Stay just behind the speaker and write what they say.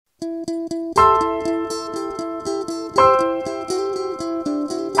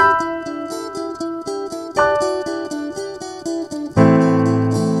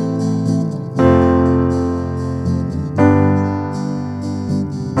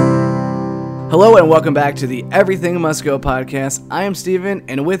Hello and welcome back to the Everything Must Go podcast. I am Steven,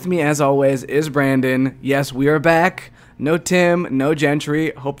 and with me as always is Brandon. Yes, we are back. No Tim, no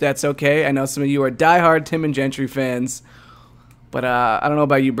Gentry. Hope that's okay. I know some of you are diehard Tim and Gentry fans. But I don't know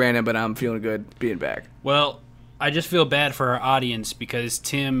about you, Brandon, but I'm feeling good being back. Well, I just feel bad for our audience because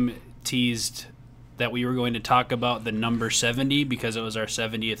Tim teased that we were going to talk about the number 70 because it was our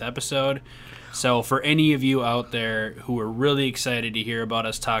 70th episode. So for any of you out there who are really excited to hear about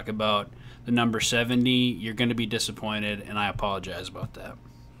us talk about the number 70, you're going to be disappointed, and I apologize about that.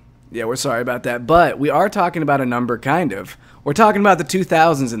 Yeah, we're sorry about that, but we are talking about a number, kind of. We're talking about the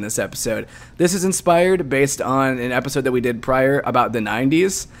 2000s in this episode. This is inspired based on an episode that we did prior about the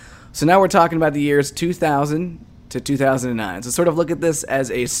 90s. So now we're talking about the years 2000 to 2009. So sort of look at this as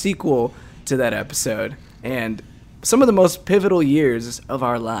a sequel to that episode and some of the most pivotal years of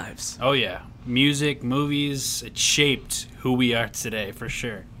our lives. Oh, yeah. Music, movies, it shaped who we are today, for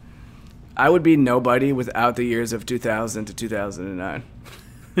sure. I would be nobody without the years of 2000 to 2009.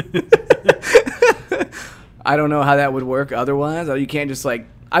 I don't know how that would work otherwise. You can't just I've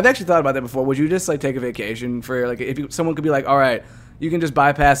actually thought about that before. Would you just take a vacation for if someone could be like, all right, you can just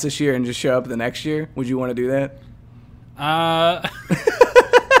bypass this year and just show up the next year? Would you want to do that? I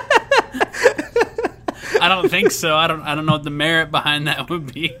don't think so. I don't know what the merit behind that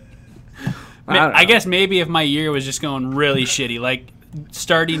would be. I guess maybe if my year was just going really shitty,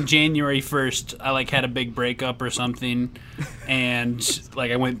 starting January 1st, I had a big breakup or something, and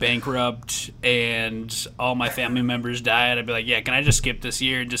I went bankrupt, and all my family members died. I'd be like, yeah, can I just skip this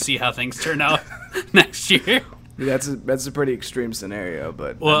year and just see how things turn out next year? That's a pretty extreme scenario,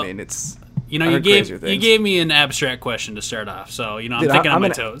 but well, I mean it's you gave me an abstract question to start off, so I'm thinking on my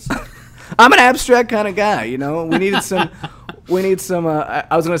toes. I'm an abstract kind of guy, We needed some.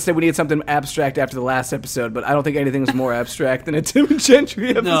 I was going to say we need something abstract after the last episode, but I don't think anything's more abstract than a Tim and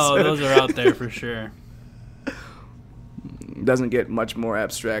Gentry episode. No, those are out there for sure. Doesn't get much more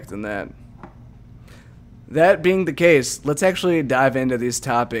abstract than that. That being the case, let's actually dive into these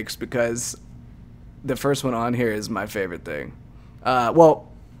topics because the first one on here is my favorite thing. Well,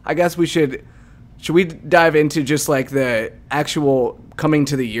 I guess we should we dive into just the actual coming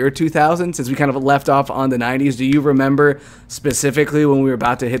to the year 2000 since we kind of left off on the 90s? Do you remember specifically when we were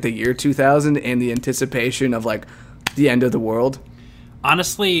about to hit the year 2000 and the anticipation of the end of the world?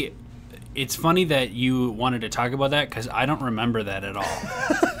 Honestly, it's funny that you wanted to talk about that because I don't remember that at all.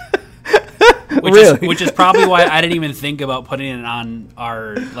 Which is probably why I didn't even think about putting it on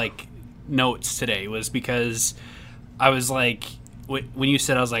our notes today, was because I was when you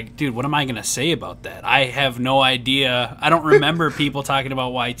said, I was like, dude, what am I going to say about that? I have no idea. I don't remember people talking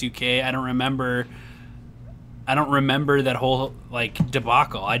about Y2K. I don't remember that whole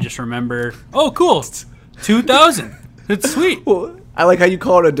debacle. I just remember, oh, cool, 2000. It's sweet. Well, I like how you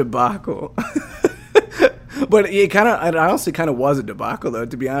call it a debacle. But it honestly kind of was a debacle, though,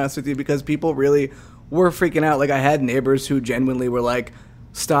 to be honest with you, because people really were freaking out. I had neighbors who genuinely were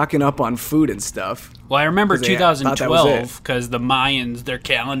stocking up on food and stuff. Well, I remember 2012 because the Mayans, their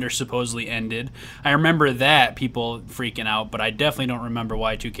calendar supposedly ended. I remember that, people freaking out, but I definitely don't remember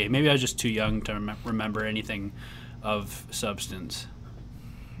Y2K. Maybe I was just too young to remember anything of substance.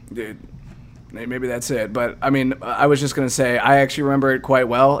 Dude, maybe that's it. But, I mean, I was just going to say, I actually remember it quite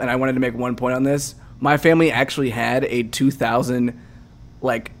well, and I wanted to make one point on this. My family actually had a 2000,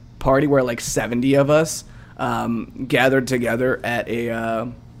 party where, 70 of us gathered together at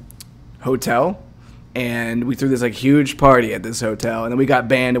a hotel, and we threw this huge party at this hotel, and then we got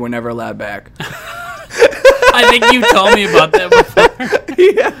banned and we're never allowed back. I think you told me about that before.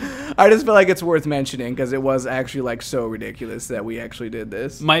 Yeah, I just feel like it's worth mentioning because it was actually so ridiculous that we actually did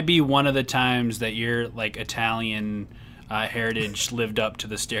this. Might be one of the times that your Italian heritage lived up to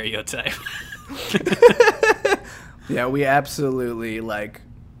the stereotype. Yeah, we absolutely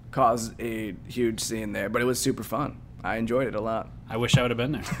caused a huge scene there, but it was super fun. I enjoyed it a lot. I wish I would have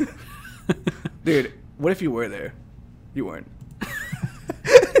been there. Dude, what if you were there? You weren't.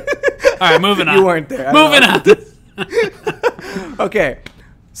 All right, moving on. You weren't there. Moving on. Okay,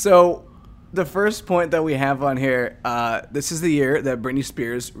 so the first point that we have on here, this is the year that Britney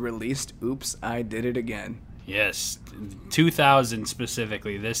Spears released Oops, I Did It Again. Yes, 2000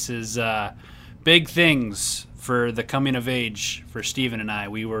 specifically. This is big things for the coming of age for Steven and I.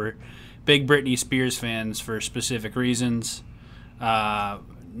 We were big Britney Spears fans for specific reasons.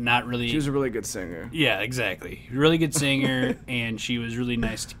 Not really. She was a really good singer. Yeah, exactly. Really good singer, and she was really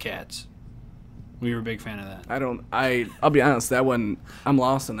nice to cats. We were a big fan of that. I'll be honest, that one, I'm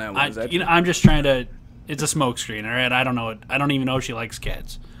lost on that one. I'm just trying to. It's a smokescreen, all right. I don't know. I don't even know if she likes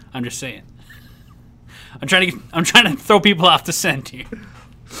cats. I'm just saying. I'm trying to throw people off the scent here.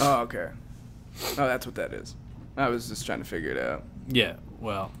 Oh, okay. Oh, that's what that is. I was just trying to figure it out. Yeah,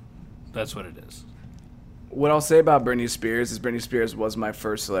 well, that's what it is. What I'll say about Britney Spears is Britney Spears was my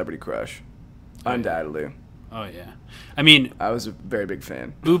first celebrity crush. Undoubtedly. Oh, yeah. I mean, I was a very big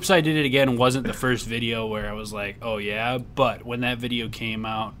fan. Oops, I Did It Again wasn't the first video where I was like, oh, yeah. But when that video came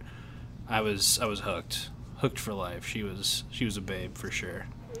out, I was hooked. Hooked for life. She was a babe for sure.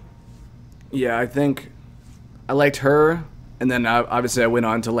 Yeah, I think I liked her. And then obviously I went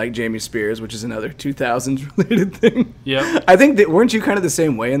on to like Jamie Spears, which is another 2000s related thing. Yep. I think that, weren't you kind of the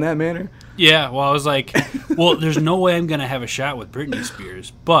same way in that manner? Yeah, well, I was like, well, there's no way I'm going to have a shot with Britney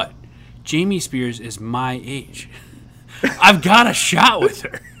Spears, but Jamie Spears is my age. I've got a shot with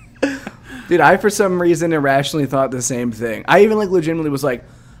her. Dude, I for some reason irrationally thought the same thing. I even like legitimately was like,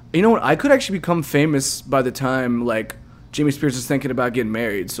 you know what? I could actually become famous by the time like Jamie Spears is thinking about getting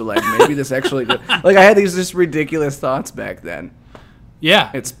married. So like maybe this actually could, like I had these just ridiculous thoughts back then.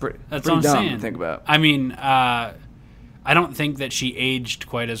 Yeah, It's pretty that's dumb what I'm saying. to think about. I mean, I don't think that she aged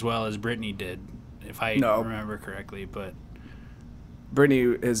quite as well as Britney did, if I remember correctly. But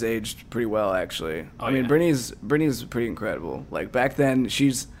Britney has aged pretty well, actually. Oh, I mean, yeah. Britney's pretty incredible. Like back then,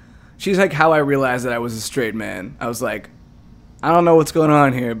 she's like how I realized that I was a straight man. I was like, I don't know what's going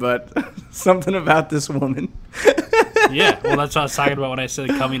on here, but something about this woman. yeah, well, that's what I was talking about when I said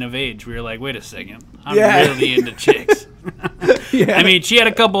coming of age. We were like, wait a second, I'm really into chicks. Yeah. I mean, she had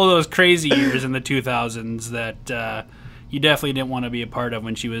a couple of those crazy years in the 2000s that you definitely didn't want to be a part of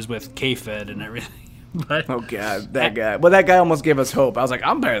when she was with K-Fed and everything. But Oh God, that guy. Well, that guy almost gave us hope. I was like,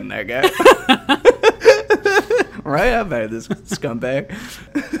 I'm better than that guy. Right? I'm better than this scumbag.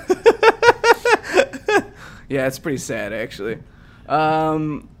 Yeah, it's pretty sad, actually.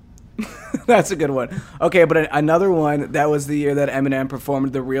 That's a good one. Okay, but another one, that was the year that Eminem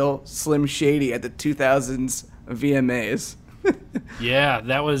performed The Real Slim Shady at the 2000s VMAs. yeah,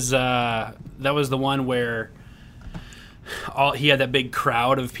 that was the one where he had that big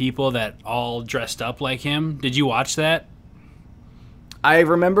crowd of people that all dressed up like him. Did you watch that? I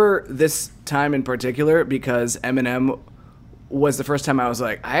remember this time in particular because Eminem was the first time I was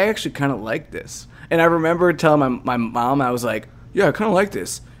like, I actually kind of like this. And I remember telling my mom, I was like, yeah, I kind of like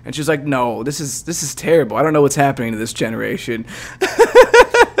this. And she's like, no, this is terrible. I don't know what's happening to this generation.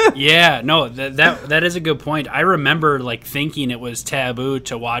 Yeah, no, that is a good point. I remember like thinking it was taboo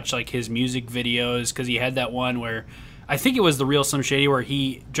to watch like his music videos because he had that one where I think it was The Real Slim Shady where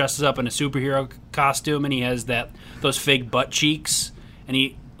he dresses up in a superhero costume and he has those fake butt cheeks and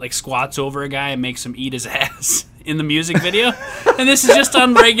he like squats over a guy and makes him eat his ass in the music video. And this is just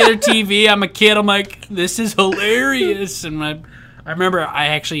on regular TV. I'm a kid. I'm like, this is hilarious. And I remember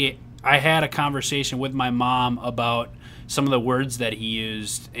I had a conversation with my mom about some of the words that he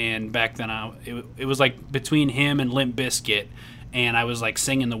used, and back then it was like between him and Limp Bizkit, and I was like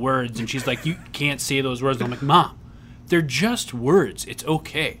singing the words, and she's like, you can't say those words. And I'm like, Mom, they're just words. It's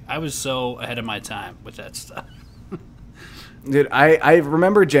okay. I was so ahead of my time with that stuff. Dude, I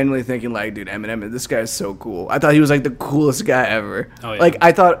remember genuinely thinking, like, dude, Eminem, this guy is so cool. I thought he was, like, the coolest guy ever. Oh, yeah. Like,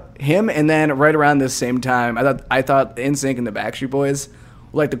 I thought him, and then right around this same time, I thought NSYNC and the Backstreet Boys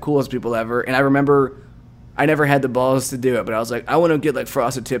were, like, the coolest people ever. And I remember I never had the balls to do it, but I was like, I want to get, like,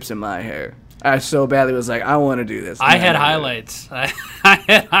 frosted tips in my hair. I so badly was like, I want to do this. I had highlights. I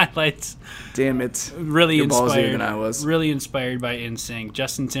had highlights. Damn it. Really You're inspired. ballsier than I was. Really inspired by NSYNC.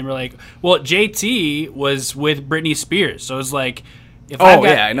 Justin Timberlake. Well, JT was with Britney Spears, so it was like,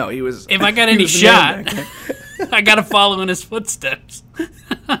 I know he was. If I got he any was the man shot, back then. I got to follow in his footsteps.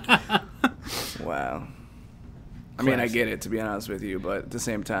 Wow. I mean, I Classic. get it, to be honest with you, but at the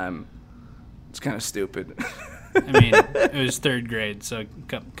same time, it's kind of stupid. I mean, it was third grade, so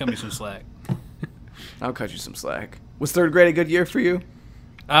cut me some slack. I'll cut you some slack. Was third grade a good year for you?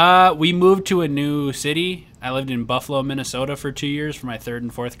 We moved to a new city. I lived in Buffalo, Minnesota for 2 years for my third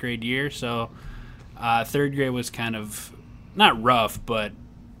and fourth grade year. So third grade was kind of not rough, but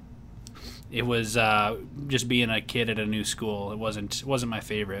it was just being a kid at a new school. It wasn't my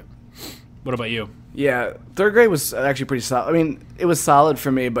favorite. What about you? Yeah, third grade was actually pretty solid. I mean, it was solid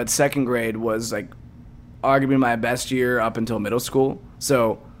for me, but second grade was like arguably my best year up until middle school.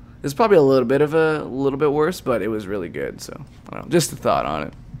 So it's probably a little bit worse, but it was really good. So I don't know, just a thought on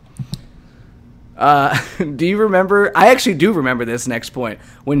it. Do you remember? I actually do remember this next point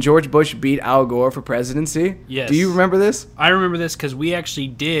when George Bush beat Al Gore for presidency. Yes. Do you remember this? I remember this because we actually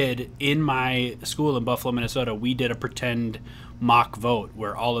did, in my school in Buffalo, Minnesota, we did a pretend mock vote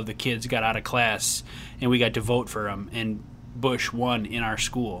where all of the kids got out of class and we got to vote for him, and Bush won in our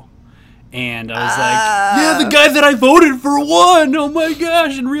school. And I was like, yeah, the guy that I voted for won! Oh my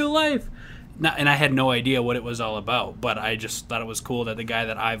gosh, in real life. and I had no idea what it was all about, but I just thought it was cool that the guy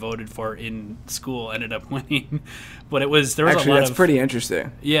that I voted for in school ended up winning. But there was a lot that's pretty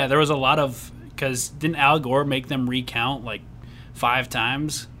interesting. Yeah, there was a lot of, because didn't Al Gore make them recount like 5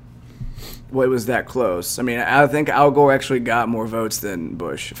 times? Well, it was that close. I mean, I think Al Gore actually got more votes than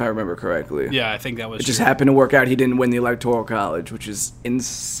Bush, if I remember correctly. Yeah, I think that was It just happened to work out. He didn't win the Electoral College, which is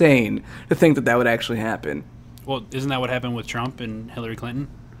insane to think that would actually happen. Well, isn't that what happened with Trump and Hillary Clinton?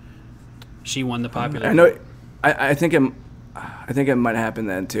 She won the popular I know. I think it might happen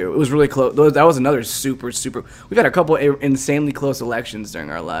then too. It was really close. That was another super. We've had a couple insanely close elections during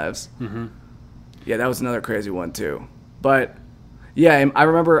our lives. Mm-hmm. Yeah, that was another crazy one too. But yeah, I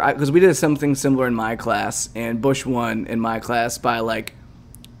remember because we did something similar in my class, and Bush won in my class by like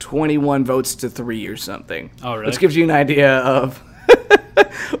 21 votes to 3 or something. Oh, really? Which gives you an idea of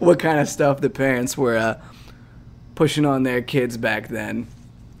what kind of stuff the parents were pushing on their kids back then.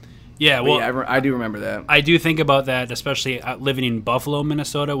 Yeah, well, yeah, I do remember that. I do think about that, especially living in Buffalo,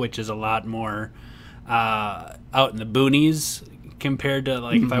 Minnesota, which is a lot more out in the boonies compared to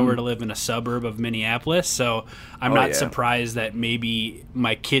like if I were to live in a suburb of Minneapolis. So I'm not surprised that maybe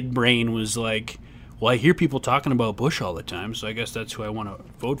my kid brain was like, well, I hear people talking about Bush all the time, so I guess that's who I want to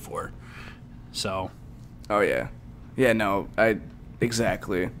vote for. So. Oh yeah, yeah. No,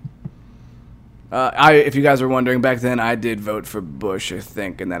 exactly. If you guys were wondering, back then I did vote for Bush, I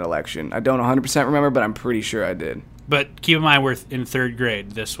think, in that election. I don't 100% remember, but I'm pretty sure I did. But keep in mind, we're in 3rd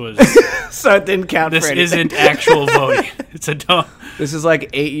grade. This was so it didn't count. This for anything. Isn't actual voting. It's a dumb. This is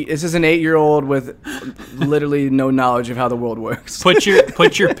like This is an 8-year-old with literally no knowledge of how the world works. Put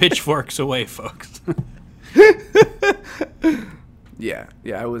your pitchforks away, folks. Yeah.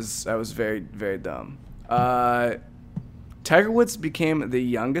 I was very, very dumb. Tiger Woods became the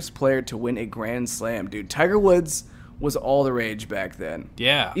youngest player to win a Grand Slam, dude. Tiger Woods was all the rage back then.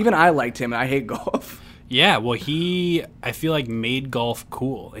 Yeah. Even I liked him, and I hate golf. Yeah, well, I feel like made golf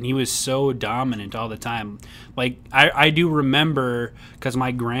cool, and he was so dominant all the time. Like, I do remember, because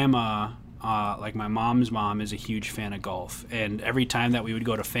my grandma, like my mom's mom, is a huge fan of golf, and every time that we would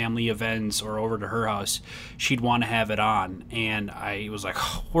go to family events or over to her house, she'd want to have it on, and I was like,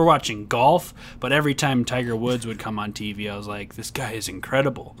 oh, we're watching golf, but every time Tiger Woods would come on TV, I was like, this guy is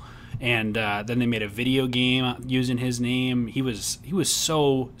incredible. And then they made a video game using his name. He was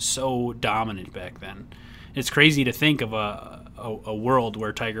so dominant back then. It's crazy to think of a world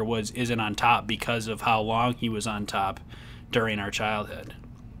where Tiger Woods isn't on top because of how long he was on top during our childhood.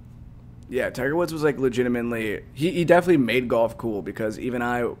 Yeah, Tiger Woods was like legitimately. He definitely made golf cool because even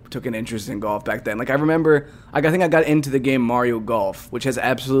I took an interest in golf back then. Like I remember, I think I got into the game Mario Golf, which has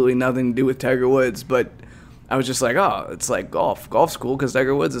absolutely nothing to do with Tiger Woods, but I was just like, oh, it's like golf. Golf's cool because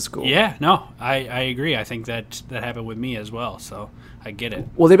Tiger Woods is cool. Yeah, no, I agree. I think that happened with me as well, so I get it.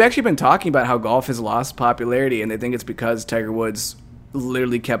 Well, they've actually been talking about how golf has lost popularity, and they think it's because Tiger Woods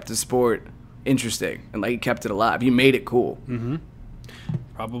literally kept the sport interesting and like he kept it alive. He made it cool. Mm-hmm.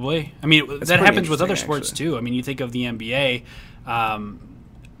 Probably. I mean, that happens with other sports too. I mean, you think of the NBA.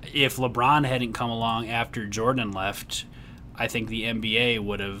 If LeBron hadn't come along after Jordan left, I think the NBA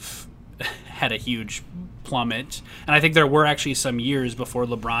would have had a huge plummet. And I think there were actually some years before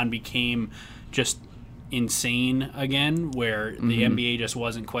LeBron became just insane again, where the NBA just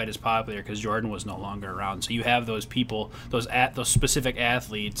wasn't quite as popular because Jordan was no longer around. So you have those people, those specific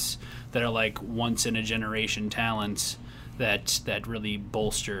athletes that are like once in a generation talents that really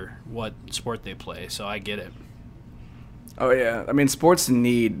bolster what sport they play. So I get it. Oh, yeah. I mean, sports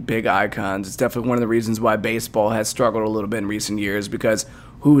need big icons. It's definitely one of the reasons why baseball has struggled a little bit in recent years, because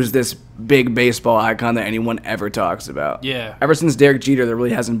who's this big baseball icon that anyone ever talks about? Yeah. Ever since Derek Jeter, there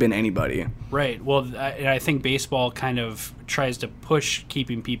really hasn't been anybody. Right. Well, I think baseball kind of tries to push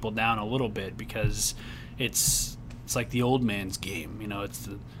keeping people down a little bit because it's like the old man's game. You know,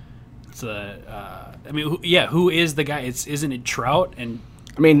 who is the guy? Isn't it Trout? And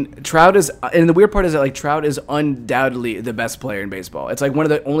I mean, Trout is, and the weird part is that like Trout is undoubtedly the best player in baseball. It's like one of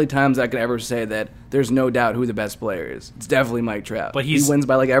the only times I can ever say that there's no doubt who the best player is. It's definitely Mike Trout. But he wins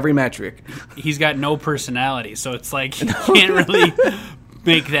by like every metric. He's got no personality, so it's like you can't really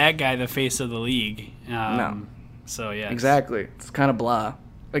make that guy the face of the league. No. So yeah, exactly. It's kind of blah.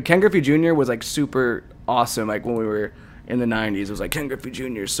 Like Ken Griffey Jr. was like super awesome. Like when we were in the 90s, it was like Ken Griffey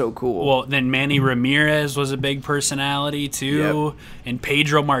Jr. is so cool. Well, then Manny Ramirez was a big personality too, and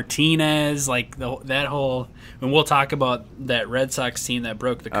Pedro Martinez, like that whole. And we'll talk about that Red Sox team that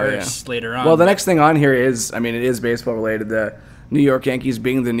broke the curse later on. Well, the next thing on here is, I mean, it is baseball related. The New York Yankees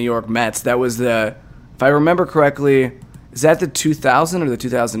being the New York Mets. That was if I remember correctly, is that the 2000 or the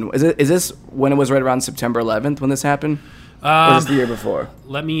 2000? Is this when it was right around September 11th when this happened? Or just the year before?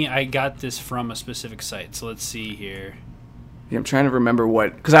 I got this from a specific site, so let's see here. Yeah, I'm trying to remember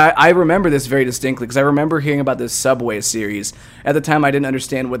because I remember this very distinctly, because I remember hearing about this Subway series. At the time, I didn't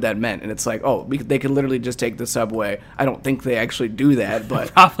understand what that meant, and it's like, they could literally just take the Subway. I don't think they actually do that,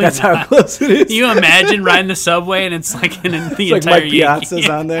 but that's not how close it is. Can you imagine riding the Subway, and it's like the it's entire like Mike Piazza's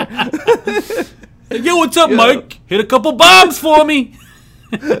on there. Yo, what's up, Mike? Hit a couple bombs for me.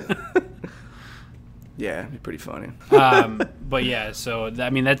 Yeah, it'd be pretty funny. But yeah, so I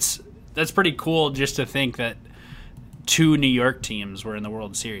mean that's pretty cool just to think that 2 New York teams were in the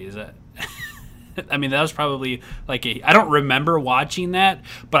World Series. I mean, that was probably like I don't remember watching that,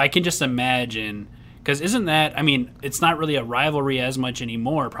 but I can just imagine, because isn't that, I mean, it's not really a rivalry as much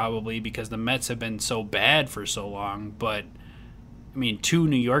anymore probably because the Mets have been so bad for so long, but I mean, 2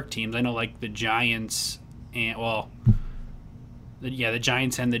 New York teams, I know like the Giants and, the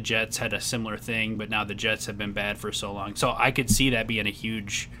Giants and the Jets had a similar thing, but now the Jets have been bad for so long. So I could see that being a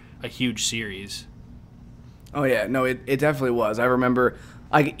huge series. Oh yeah, no, it definitely was. I remember,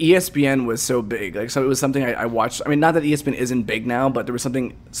 like, ESPN was so big, like, so it was something I watched. I mean, not that ESPN isn't big now, but there was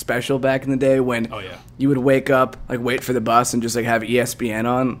something special back in the day when you would wake up, like, wait for the bus and just like have ESPN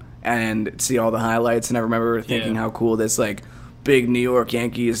on and see all the highlights. And I remember thinking how cool this like big New York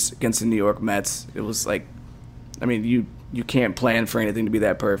Yankees against the New York Mets. It was like, I mean, you can't plan for anything to be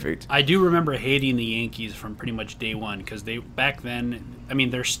that perfect. I do remember hating the Yankees from pretty much day one because they back then. I mean,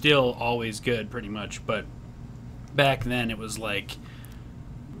 they're still always good, pretty much, but back then it was like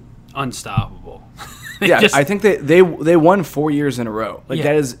unstoppable. I think they won 4 years in a row. Like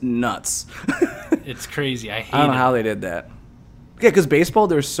that is nuts. It's crazy. I don't know how they did that. Yeah, because baseball,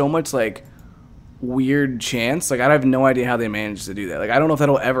 there's so much like weird chance. Like I have no idea how they managed to do that. Like I don't know if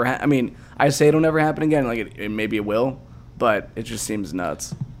that'll ever. I mean, I say it'll never happen again. Like maybe it will, but it just seems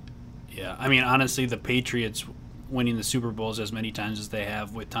nuts. Yeah, I mean, honestly, the Patriots winning the Super Bowls as many times as they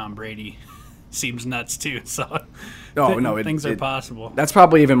have with Tom Brady seems nuts too. So, things are possible. That's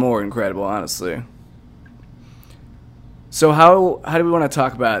probably even more incredible, honestly. So how do we want to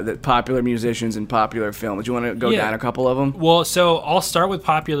talk about the popular musicians and popular films? Do you want to go down a couple of them? Well, so I'll start with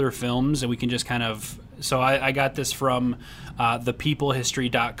popular films, and we can just kind of. So I got this from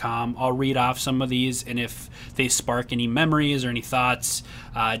thepeoplehistory.com. I'll read off some of these, and if they spark any memories or any thoughts,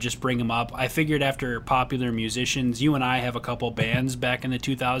 just bring them up. I figured after popular musicians, you and I have a couple bands back in the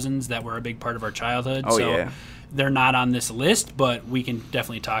 2000s that were a big part of our childhood. They're not on this list, but we can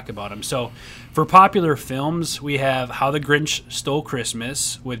definitely talk about them. So for popular films, we have How the Grinch Stole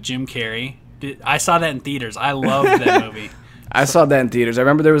Christmas with Jim Carrey. I saw that in theaters. I loved that movie. I saw that in theaters. I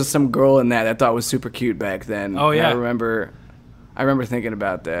remember there was some girl in that I thought was super cute back then. Oh yeah, I remember thinking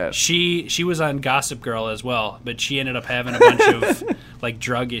about that. She was on Gossip Girl as well, but she ended up having a bunch of like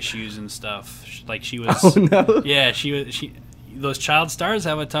drug issues and stuff. Like she was. Oh no. Yeah, she was. Those child stars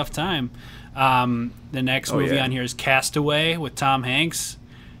have a tough time. The next movie on here is Castaway with Tom Hanks.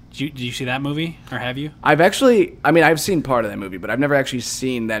 Did you see that movie, or have you? I've seen part of that movie, but I've never actually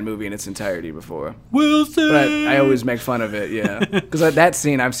seen that movie in its entirety before. Wilson! But I always make fun of it, yeah. Because that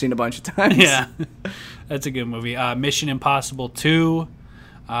scene I've seen a bunch of times. Yeah, that's a good movie. Mission Impossible 2,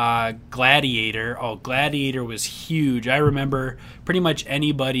 Gladiator. Oh, Gladiator was huge. I remember pretty much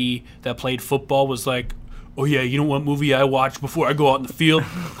anybody that played football was like, oh yeah, you know what movie I watch before I go out in the field?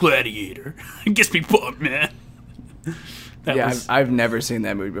 Gladiator. It gets me pumped, man. I've never seen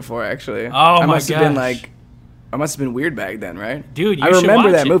that movie before, actually. Oh, my gosh. I must have been weird back then, right? Dude, you I should remember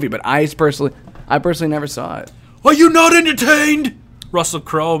watch that it. movie, but I personally never saw it. Are you not entertained? Russell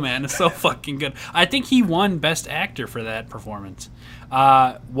Crowe, man, it's so fucking good. I think he won Best Actor for that performance.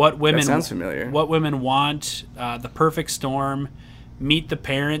 What Women... That sounds familiar. What Women Want, The Perfect Storm, Meet the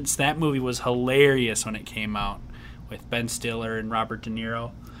Parents. That movie was hilarious when it came out with Ben Stiller and Robert De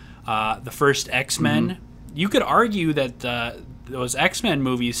Niro. The first X-Men... Mm-hmm. You could argue that those X-Men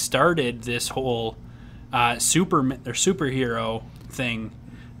movies started this whole superhero thing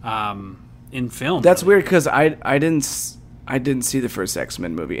in film. That's weird because I didn't see the first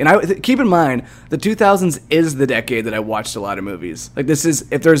X-Men movie, and keep in mind the 2000s is the decade that I watched a lot of movies. Like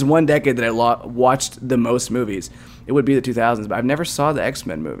if there's one decade that I watched the most movies, it would be the 2000s. But I've never saw the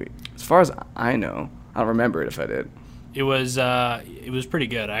X-Men movie, as far as I know. I don't remember it if I did. It was pretty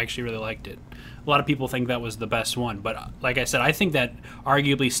good. I actually really liked it. A lot of people think that was the best one, but like I said, I think that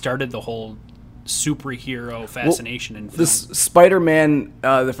arguably started the whole superhero fascination in film. The Spider-Man,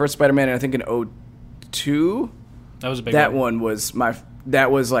 the first Spider-Man, I think in 2002. That was a big that one.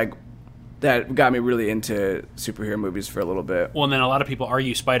 That was like that got me really into superhero movies for a little bit. Well, and then a lot of people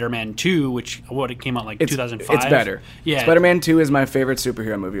argue Spider-Man 2, it came out like 2005. It's better. Yeah. Spider-Man 2 is my favorite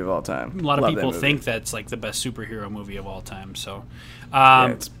superhero movie of all time. A lot of people think that's like the best superhero movie of all time. So,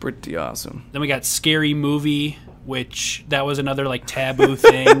 it's pretty awesome. Then we got Scary Movie, which that was another like taboo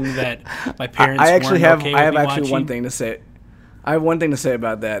thing that my parents I actually have okay I have with me actually watching. one thing to say. I have one thing to say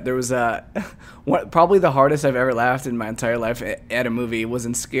about that. There was probably the hardest I've ever laughed in my entire life at a movie was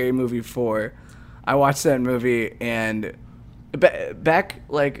in Scary Movie 4. I watched that movie, and back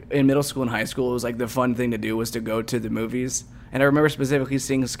like in middle school and high school, it was like the fun thing to do was to go to the movies. And I remember specifically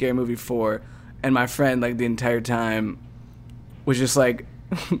seeing Scary Movie 4, and my friend like the entire time was just like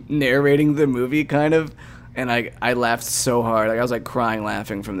narrating the movie kind of. And I laughed so hard. Like I was like crying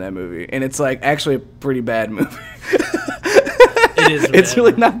laughing from that movie. And it's like actually a pretty bad movie. It's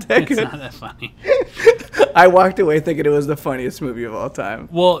really not that good. It's not that funny. I walked away thinking it was the funniest movie of all time.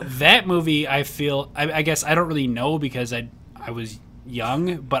 Well, that movie, I feel, I guess I don't really know because I was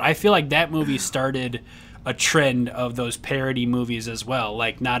young, but I feel like that movie started a trend of those parody movies as well.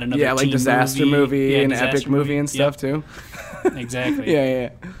 Like not another like teen disaster movie and disaster epic movie and stuff too. Exactly. Yeah.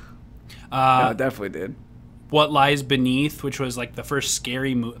 No, it definitely did. What Lies Beneath, which was like the first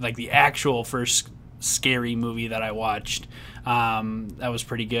scary movie, like the actual first scary movie that I watched. That was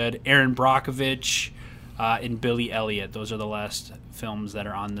pretty good. Aaron Brockovich and Billy Elliot. Those are the last films that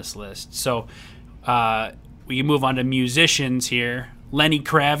are on this list. So we can move on to musicians here. Lenny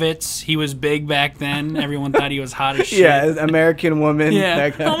Kravitz. He was big back then. Everyone thought he was hot as shit. Yeah, American Woman. Yeah,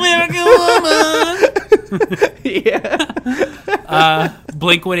 American Woman. Yeah.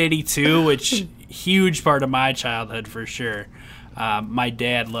 Blink-182, which huge part of my childhood for sure. My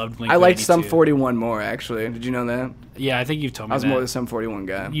dad loved Blink-182. I liked Sum 41 more, actually. Did you know that? Yeah, I think you've told me I was that. more the Sum 41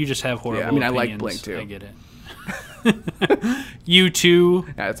 guy. You just have horrible I opinions. like Blink, too. I get it. U2.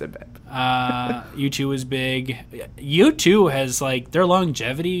 Nah, that's a bad. U2 is big. U2 has, like, their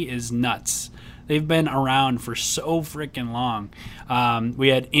longevity is nuts. They've been around for so freaking long. We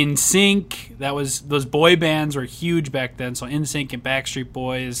had NSYNC. Those boy bands were huge back then. So NSYNC and Backstreet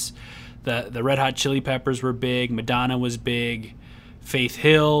Boys. The Red Hot Chili Peppers were big. Madonna was big. Faith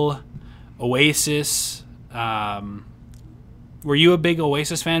Hill. Oasis. Were you a big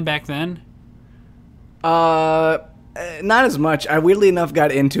Oasis fan back then? Not as much. I weirdly enough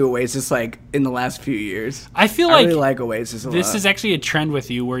got into Oasis like in the last few years. I feel I like really like Oasis a lot. this is actually a trend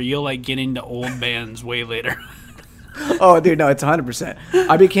with you where you'll like get into old bands way later. Oh, dude, no, it's 100%.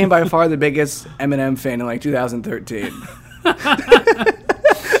 I became by far the biggest Eminem fan in like 2013.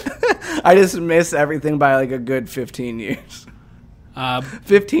 I just missed everything by like a good 15 years.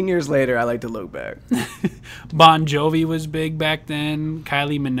 15 years later, I like to look back. Bon Jovi was big back then.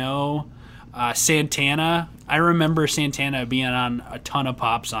 Kylie Minogue. Santana. I remember Santana being on a ton of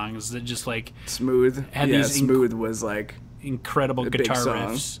pop songs that just like Smooth. had Yeah, these Smooth was like incredible a big guitar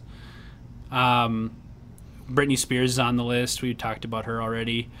song. riffs. Britney Spears is on the list. We talked about her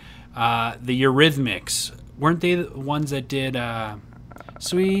already. The Eurythmics. Weren't they the ones that did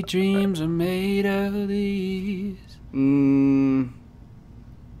Sweet Dreams Are Made of These?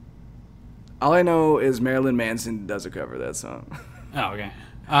 All I know is Marilyn Manson does a cover of that song. Oh, okay.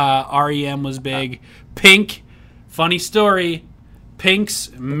 REM was big. Pink. Funny story.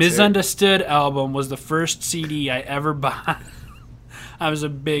 Pink's Misunderstood album was the first CD I ever bought. I was a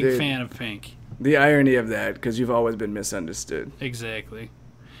big fan of Pink. The irony of that, because you've always been misunderstood. Exactly.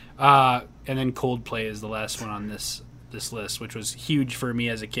 And then Coldplay is the last one on this list, which was huge for me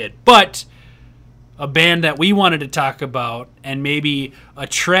as a kid. But a band that we wanted to talk about, and maybe a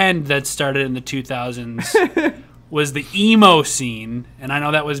trend that started in the 2000s, was the emo scene. And I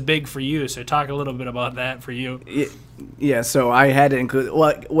know that was big for you, so talk a little bit about that for you. Yeah, so I had to include...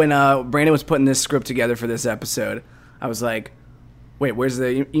 Well, when Brandon was putting this script together for this episode, I was like, wait, where's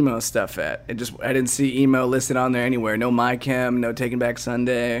the emo stuff at? I didn't see emo listed on there anywhere. No My Chem, no Taking Back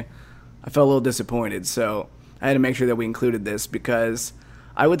Sunday. I felt a little disappointed, so I had to make sure that we included this because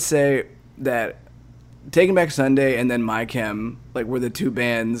I would say that Taking Back Sunday and then My Chem like were the two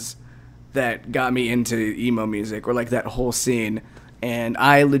bands that got me into emo music or like that whole scene. And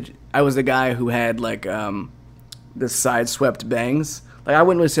I was the guy who had like the side swept bangs. Like I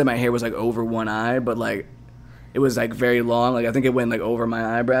wouldn't really say my hair was like over one eye, but like it was like very long. Like I think it went like over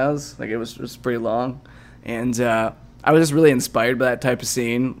my eyebrows. Like it was pretty long. And I was just really inspired by that type of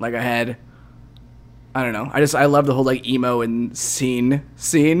scene. Like I don't know. I love the whole like emo and scene.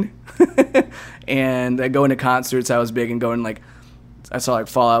 And I go into concerts. I was big and going like I saw like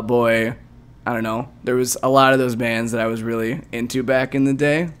Fall Out Boy. I don't know. There was a lot of those bands that I was really into back in the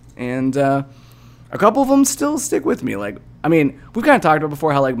day, and a couple of them still stick with me. Like I mean, we've kind of talked about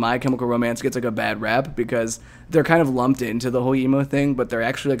before how like My Chemical Romance gets like a bad rap because they're kind of lumped into the whole emo thing, but they're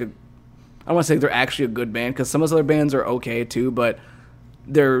actually like I want to say they're actually a good band because some of those other bands are okay too, but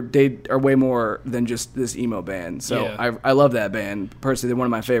they are way more than just this emo band. So Yeah. I love that band. Personally, they're one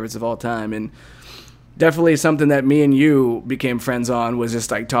of my favorites of all time, and definitely something that me and you became friends on was just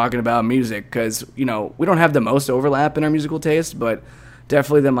like talking about music because, you know, we don't have the most overlap in our musical taste, but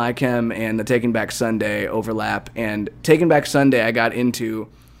definitely the My Chem and the Taking Back Sunday overlap. And Taking Back Sunday I got into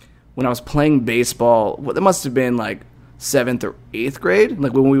when I was playing baseball. Well, it must have been like 7th or 8th grade,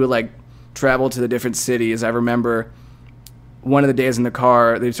 like when we would like travel to the different cities. I remember one of the days in the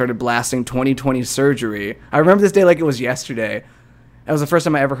car, they started blasting 2020 Surgery. I remember this day like it was yesterday. That was the first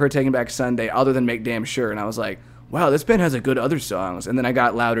time I ever heard Taking Back Sunday other than Make Damn Sure, and I was like, wow, this band has a good other songs. And then I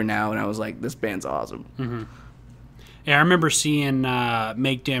got Louder Now, and I was like, this band's awesome. Mm-hmm. Yeah, I remember seeing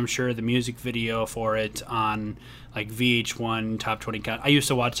Make Damn Sure, the music video for it on like VH1 Top 20 Count. I used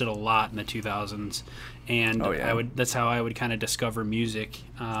to watch it a lot in the 2000s, and that's how I would kind of discover music.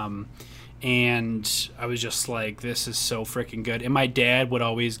 And I was just like, this is so freaking good. And my dad would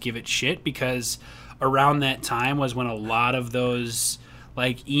always give it shit because around that time was when a lot of those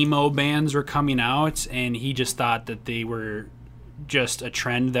like emo bands were coming out, and he just thought that they were just a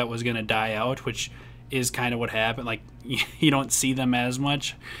trend that was going to die out, which is kind of what happened. Like, you don't see them as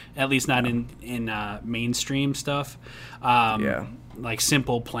much, at least not in mainstream stuff. Like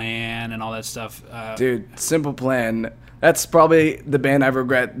Simple Plan and all that stuff. Dude, Simple Plan, that's probably the band I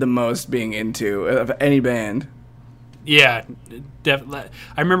regret the most being into of any band. Yeah, definitely.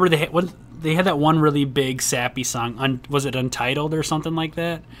 I remember they had that one really big sappy song. Was it Untitled or something like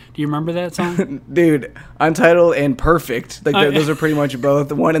that? Do you remember that song? Dude, Untitled and Perfect. Like those are pretty much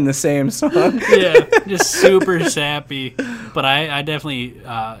both one and the same song. Yeah, just super sappy. But I definitely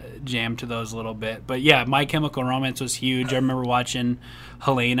jammed to those a little bit. But yeah, My Chemical Romance was huge. I remember watching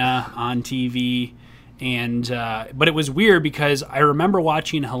Helena on TV. And but it was weird because I remember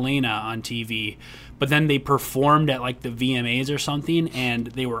watching Helena on TV, but then they performed at like the VMAs or something, and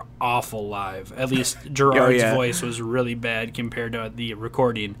they were awful live. At least Gerard's voice was really bad compared to the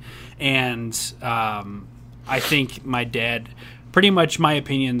recording. And I think my dad, pretty much my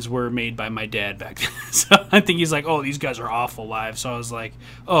opinions were made by my dad back then. So I think he's like, oh, these guys are awful live. So I was like,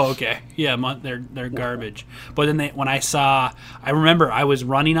 oh, okay, yeah, they're garbage. But then when I remember I was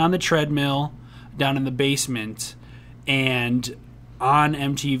running on the treadmill down in the basement, and on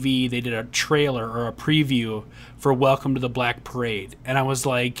MTV they did a trailer or a preview for Welcome to the Black Parade, and I was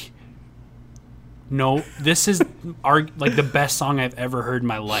like, no, this is like the best song I've ever heard in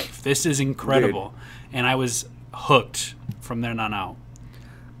my life. This is incredible. Dude. And I was hooked from then on out.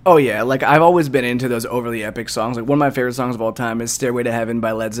 Oh yeah, like I've always been into those overly epic songs. Like one of my favorite songs of all time is Stairway to Heaven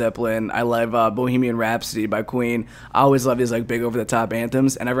by Led Zeppelin. I love Bohemian Rhapsody by Queen. I always love these like big over the top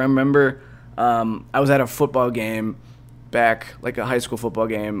anthems, and I remember I was at a football game back, like a high school football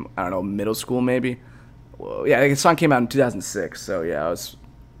game, I don't know, middle school maybe. Well, yeah, the song came out in 2006, so yeah, I was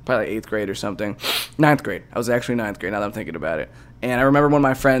probably 8th grade or something. 9th grade. I was actually 9th grade now that I'm thinking about it. And I remember one of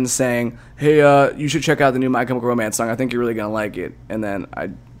my friends saying, hey, you should check out the new My Chemical Romance song. I think you're really going to like it. And then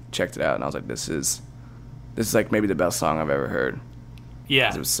I checked it out, and I was like, this is like maybe the best song I've ever heard.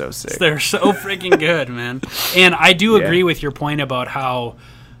 Yeah. It was so sick. They're so freaking good, man. And I do agree with your point about how,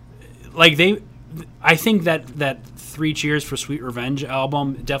 like, I think that Three Cheers for Sweet Revenge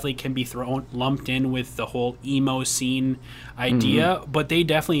album definitely can be lumped in with the whole emo scene idea, but they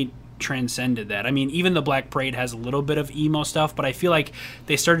definitely transcended that. I mean, even the Black Parade has a little bit of emo stuff, but I feel like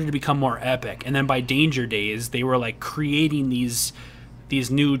they started to become more epic. And then by Danger Days, they were like creating these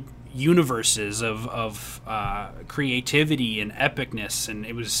new universes of creativity and epicness, and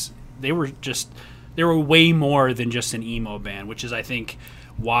they were way more than just an emo band, which is, I think,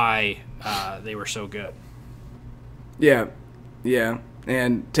 why they were so good. Yeah.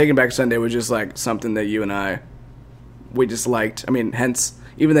 And Taking Back Sunday was just like something that you and we just liked. I mean, hence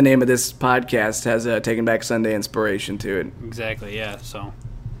even the name of this podcast has a Taking Back Sunday inspiration to it. Exactly, yeah. So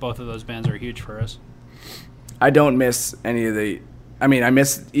both of those bands are huge for us. I don't miss any of I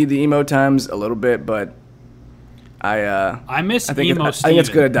miss the emo times a little bit, but I miss I think emo I think it's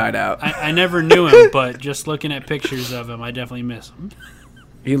good it died out. I never knew him, but just looking at pictures of him, I definitely miss him.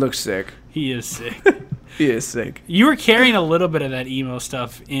 He looks sick. He is sick. He is sick. You were carrying a little bit of that emo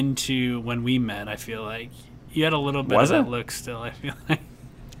stuff into when we met, I feel like. You had a little bit of that look still, I feel like.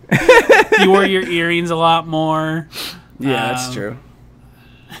 You wore your earrings a lot more. Yeah, that's true.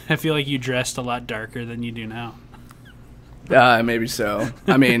 I feel like you dressed a lot darker than you do now. Maybe so.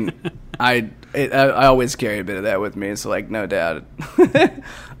 I mean, I always carry a bit of that with me, so like no doubt.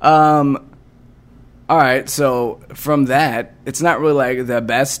 All All right, so from that, it's not really like the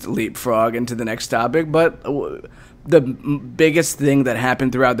best leapfrog into the next topic, but the biggest thing that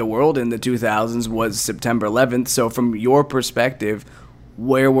happened throughout the world in the 2000s was September 11th. So from your perspective,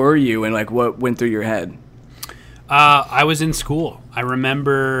 where were you and like what went through your head? I was in school. I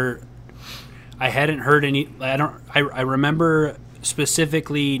remember I hadn't heard any. I remember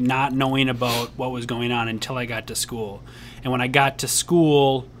specifically not knowing about what was going on until I got to school. And when I got to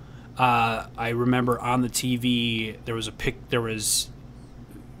school, I remember on the TV there was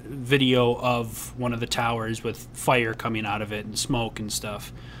video of one of the towers with fire coming out of it and smoke and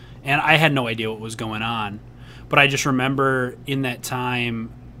stuff. And I had no idea what was going on. But I just remember in that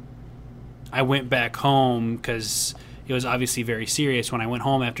time, I went back home because it was obviously very serious. When I went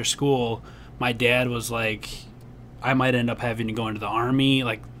home after school, my dad was like, I might end up having to go into the Army.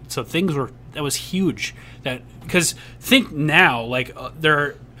 Like, so that was huge. Because think now, like,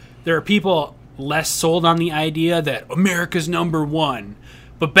 there are people less sold on the idea that America's number one.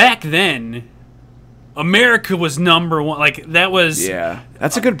 But back then, America was number one. Like, that was... Yeah,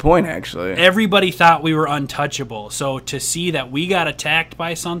 that's a good point, actually. Everybody thought we were untouchable. So to see that we got attacked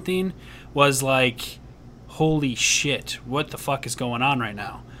by something was like, holy shit, what the fuck is going on right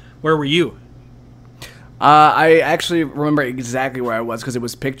now? Where were you? I actually remember exactly where I was because it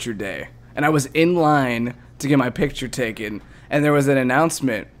was picture day. And I was in line to get my picture taken. And there was an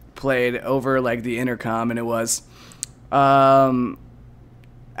announcement played over, like, the intercom. And it was...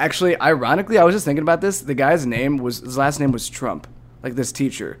 Actually, ironically, I was just thinking about this. The guy's his last name was Trump, like this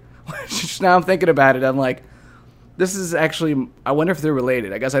teacher. Now I'm thinking about it. I'm like, this is actually, I wonder if they're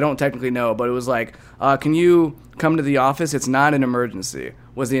related. I guess I don't technically know, but it was like, can you come to the office? It's not an emergency,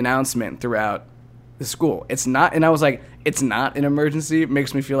 was the announcement throughout the school. It's not, and I was like, it's not an emergency. It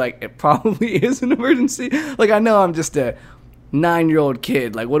makes me feel like it probably is an emergency. Like, I know I'm just a 9-year-old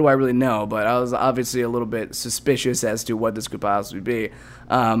kid, like, what do I really know? But I was obviously a little bit suspicious as to what this could possibly be.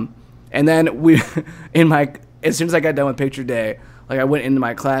 And then as soon as I got done with picture day, like, I went into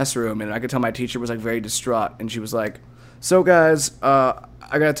my classroom and I could tell my teacher was like very distraught, and she was like, so guys, I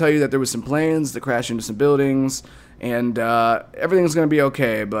gotta tell you that there was some planes that crashed into some buildings, and everything's gonna be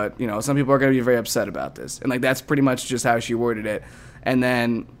okay, but, you know, some people are gonna be very upset about this. And, like, that's pretty much just how she worded it. And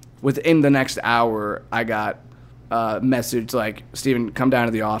then within the next hour, I got message like, Steven, come down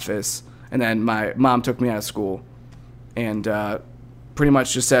to the office. And then my mom took me out of school and pretty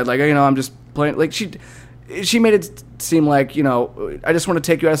much just said, like, you know, I'm just playing. Like, she made it seem like, you know, I just want to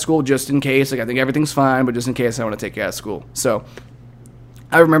take you out of school just in case. Like, I think everything's fine, but just in case I want to take you out of school. So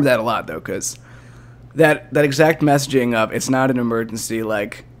I remember that a lot, though, because that exact messaging of it's not an emergency,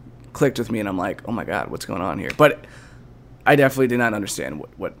 like, clicked with me, and I'm like, oh my God, what's going on here? But I definitely did not understand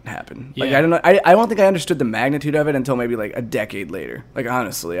what happened. Yeah. Like, I don't know. I don't think I understood the magnitude of it until maybe like a decade later. Like,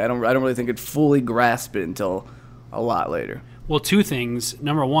 honestly, I don't really think I'd fully grasp it until a lot later. Well, two things.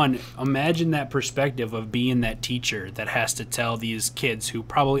 Number one, imagine that perspective of being that teacher that has to tell these kids who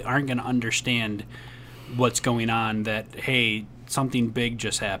probably aren't going to understand what's going on that, hey, something big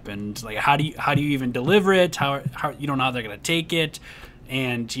just happened. Like, how do you even deliver it? How you don't know how they're going to take it,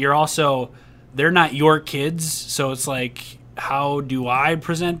 and you're also, they're not your kids, so it's like, how do I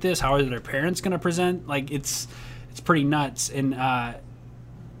present this? How are their parents going to present? Like, it's pretty nuts. And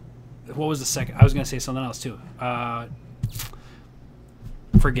what was the second? I was going to say something else too.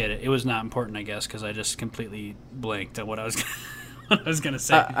 Forget it. It was not important, I guess, because I just completely blanked at what I was going to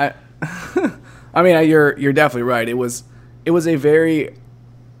say. I mean, you're definitely right. It was a very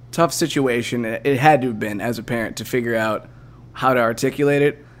tough situation. It had to have been, as a parent, to figure out how to articulate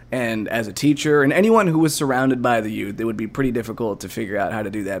it. And as a teacher, and anyone who was surrounded by the youth, it would be pretty difficult to figure out how to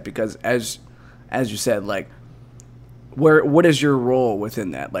do that because, as you said, like, what is your role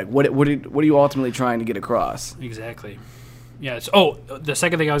within that? Like, what are you ultimately trying to get across? Exactly. Yeah. The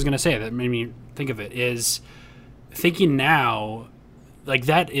second thing I was going to say that made me think of it is thinking now, like,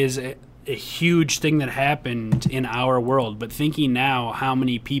 that is a huge thing that happened in our world. But thinking now, how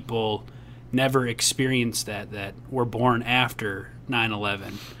many people never experienced that were born after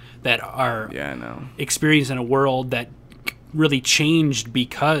 9/11. That are experiencing a world that really changed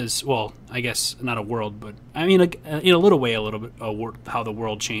because, well, I guess not a world, but I mean, like, in a little way, how the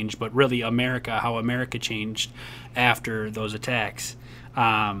world changed, but really how America changed after those attacks.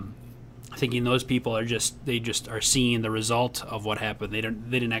 Thinking those people are just are seeing the result of what happened. They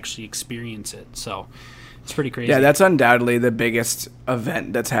didn't actually experience it. So it's pretty crazy. Yeah, that's undoubtedly the biggest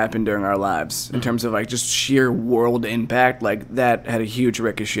event that's happened during our lives in terms of, like, just sheer world impact. Like, that had a huge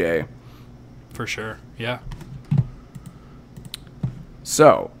ricochet. For sure, yeah.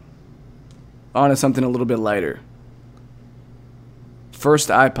 So, on to something a little bit lighter. First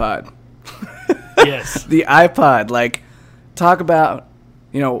iPod. Yes. The iPod, like, talk about,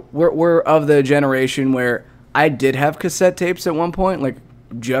 we're of the generation where I did have cassette tapes at one point, like,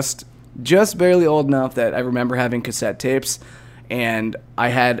 just barely old enough that I remember having cassette tapes, and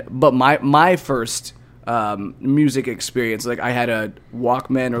but my first music experience, like, I had a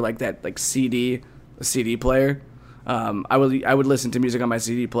Walkman or like that, like, a CD player. I would listen to music on my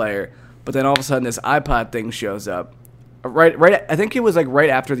CD player, but then all of a sudden this iPod thing shows up. Right. I think it was like right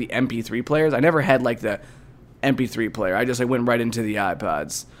after the MP3 players. I never had like the MP3 player. I just like went right into the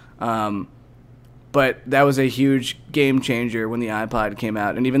iPods. But that was a huge game changer when the iPod came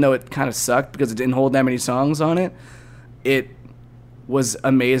out. And even though it kind of sucked because it didn't hold that many songs on it, it was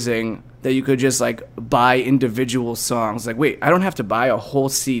amazing that you could just like buy individual songs. Like, wait, I don't have to buy a whole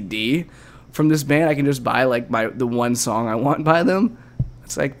CD from this band. I can just buy like the one song I want by them.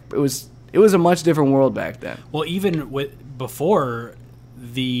 It's like it was a much different world back then. Well, even before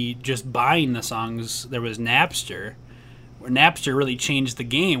the just buying the songs, there was Napster, where Napster really changed the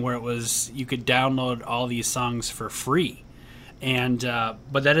game, where it was you could download all these songs for free. And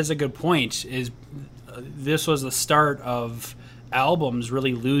but that is a good point. This was the start of albums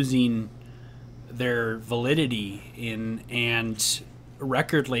really losing their validity and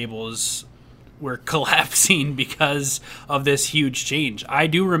record labels were collapsing because of this huge change. I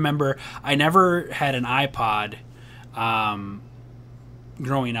do remember I never had an iPod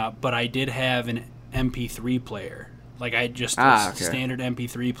growing up, but I did have an MP3 player. Like I just standard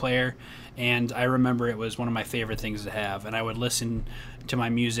MP3 player, and I remember it was one of my favorite things to have. And I would listen to my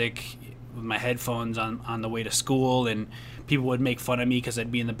music with my headphones on the way to school, and people would make fun of me because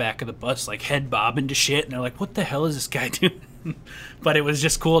I'd be in the back of the bus like head bobbing to shit, and they're like, "What the hell is this guy doing?" But it was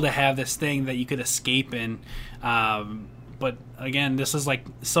just cool to have this thing that you could escape in. But again, this is like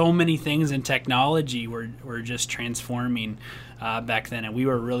so many things in technology were just transforming back then, and we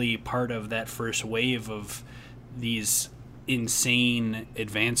were really part of that first wave of these insane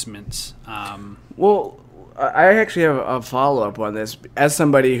advancements. Well, I actually have a follow-up on this. As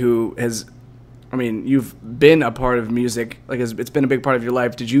somebody who has, I mean, you've been a part of music, like it's been a big part of your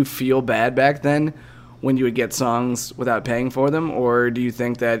life. Did you feel bad back then when you would get songs without paying for them, or do you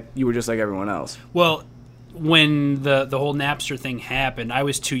think that you were just like everyone else? Well, when the whole Napster thing happened, I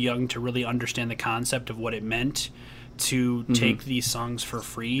was too young to really understand the concept of what it meant to take these songs for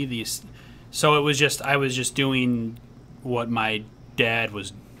free. So it was just I was just doing what my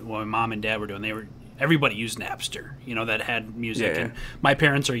mom and dad were doing. Everybody used Napster, that had music. Yeah. And my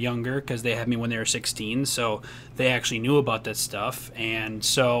parents are younger because they had me when they were 16, so they actually knew about that stuff. And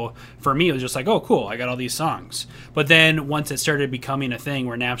so for me, it was just like, oh, cool, I got all these songs. But then once it started becoming a thing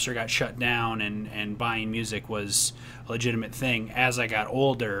where Napster got shut down and buying music was a legitimate thing, as I got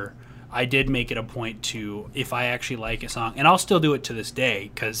older, I did make it a point to, if I actually like a song, and I'll still do it to this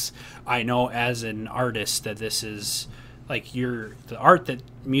day because I know as an artist that this is like the art that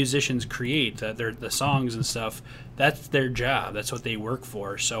musicians create, that the songs and stuff, that's their job. That's what they work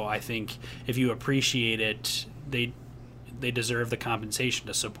for. So I think if you appreciate it, they deserve the compensation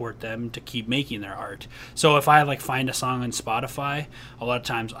to support them to keep making their art. So if I find a song on Spotify, a lot of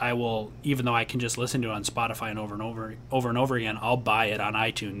times I will, even though I can just listen to it on Spotify and over and over again, I'll buy it on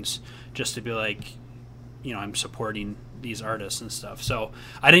iTunes just to be like, I'm supporting these artists and stuff. So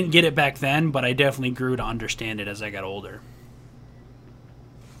I didn't get it back then, but I definitely grew to understand it as I got older.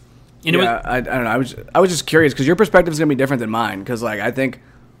 And I don't know. I was just curious because your perspective is gonna be different than mine. Because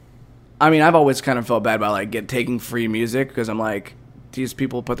I've always kind of felt bad about taking free music because I'm like, these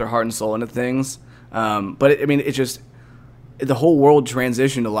people put their heart and soul into things. But it's just the whole world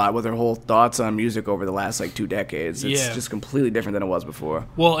transitioned a lot with their whole thoughts on music over the last 2 decades. It's just completely different than it was before.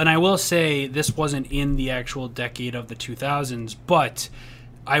 Well, and I will say this wasn't in the actual decade of the 2000s, but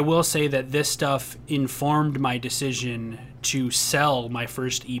I will say that this stuff informed my decision to sell my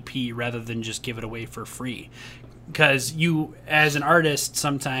first EP rather than just give it away for free. Because you, as an artist,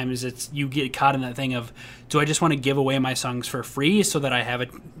 sometimes you get caught in that thing of, do I just want to give away my songs for free so that I have an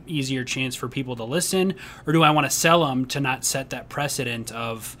easier chance for people to listen? Or do I want to sell them to not set that precedent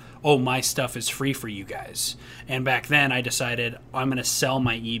of, oh, my stuff is free for you guys? And back then I decided I'm going to sell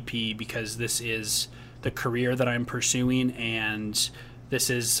my EP because this is the career that I'm pursuing and this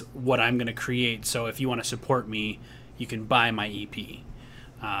is what I'm going to create. So if you want to support me, you can buy my EP.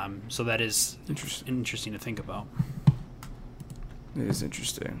 So that is interesting to think about. It is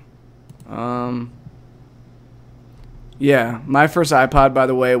interesting. Yeah, my first iPod, by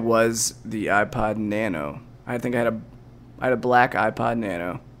the way, was the iPod Nano. I think I had a black iPod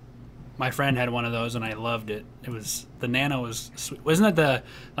Nano. My friend had one of those, and I loved it. The Nano was sweet. Wasn't it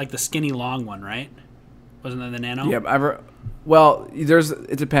the skinny long one, right? Wasn't that the Nano? Yeah, well,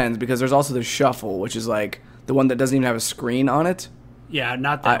 it depends because there's also the Shuffle, which is like the one that doesn't even have a screen on it. Yeah,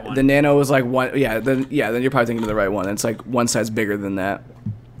 not that one. The Nano is like one. Yeah, then you're probably thinking of the right one. It's like one size bigger than that.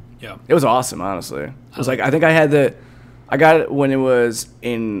 Yeah, it was awesome. Honestly, it was like I think I got it when it was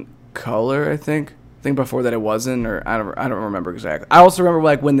in color. I think before that it wasn't, or I don't remember exactly. I also remember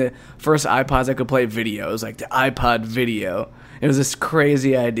like when the first iPods that could play videos, like the iPod Video. It was this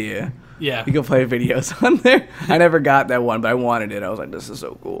crazy idea. Yeah. You could play videos on there. I never got that one, but I wanted it. I was like, this is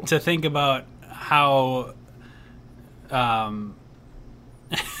so cool. To think about how that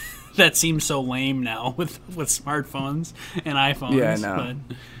seems so lame now with smartphones and iPhones. Yeah, I know. But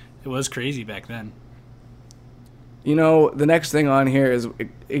it was crazy back then. You know, the next thing on here is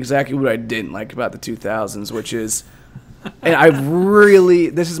exactly what I didn't like about the 2000s, which is,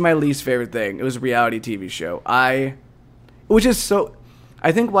 and this is my least favorite thing. It was a reality TV show.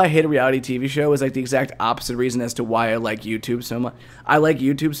 I think why I hate a reality TV show is like the exact opposite reason as to why I like YouTube so much. I like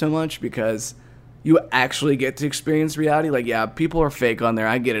YouTube so much because you actually get to experience reality. Like, yeah, people are fake on there.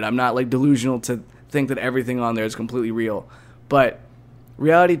 I get it. I'm not like delusional to think that everything on there is completely real. But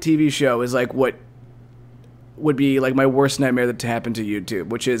reality TV show is like what would be like my worst nightmare to happen to YouTube,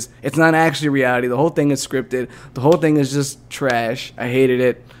 which is it's not actually reality. The whole thing is scripted. The whole thing is just trash. I hated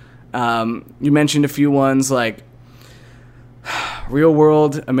it. You mentioned a few ones like Real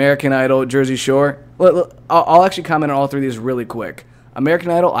World, American Idol, Jersey Shore. I'll actually comment on all three of these really quick. American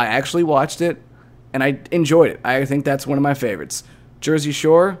Idol, I actually watched it, and I enjoyed it. I think that's one of my favorites. Jersey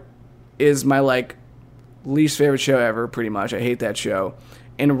Shore is my, like, least favorite show ever, pretty much. I hate that show.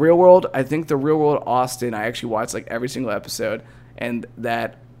 In Real World, I think the Real World Austin, I actually watched, like, every single episode, and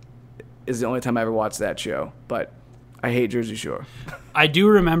that is the only time I ever watched that show. But I hate Jersey Shore. I do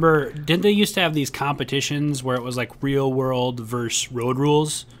remember, didn't they used to have these competitions where it was like Real World versus Road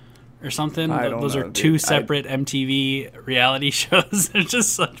Rules or something? Those are two separate MTV reality shows. They're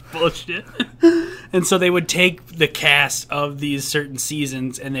just such bullshit. And so they would take the cast of these certain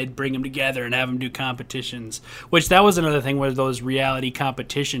seasons and they'd bring them together and have them do competitions, which that was another thing where those reality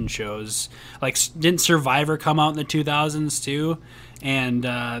competition shows, like didn't Survivor come out in the 2000s too? And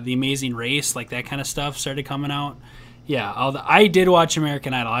The Amazing Race, like that kind of stuff started coming out. Yeah, I did watch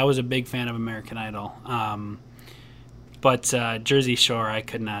American Idol. I was a big fan of American Idol. But Jersey Shore, I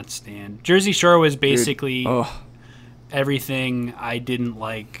could not stand. Jersey Shore was basically everything I didn't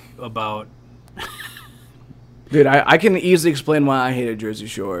like about... Dude, I can easily explain why I hated Jersey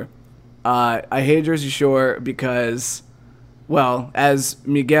Shore. I hated Jersey Shore because, well, as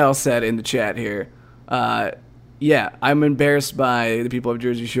Miguel said in the chat here, yeah, I'm embarrassed by the people of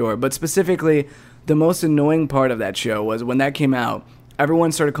Jersey Shore. But specifically, the most annoying part of that show was when that came out,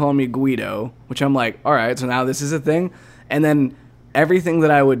 everyone started calling me Guido, which I'm like, all right, so now this is a thing. And then everything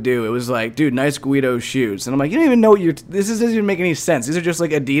that I would do, it was like, dude, nice Guido shoes. And I'm like, you don't even know what this doesn't even make any sense. These are just like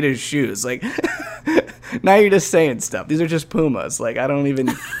Adidas shoes. Like, now you're just saying stuff. These are just Pumas. Like, I don't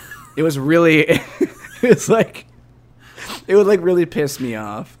even, it was really, it was like, it would like really piss me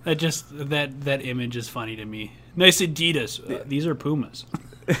off. That image is funny to me. Nice Adidas. These are Pumas.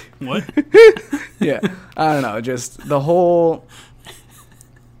 What? Yeah, I don't know. Just the whole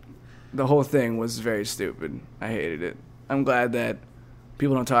thing was very stupid. I hated it. I'm glad that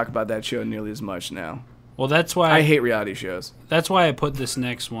people don't talk about that show nearly as much now. Well, that's why I hate reality shows. That's why I put this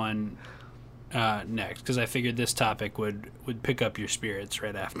next one next, because I figured this topic would pick up your spirits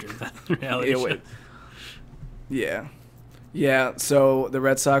right after the reality show. Yeah. Yeah, so the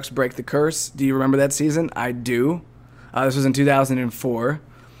Red Sox break the curse. Do you remember that season? I do. This was in 2004.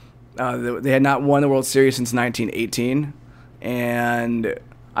 They had not won the World Series since 1918. And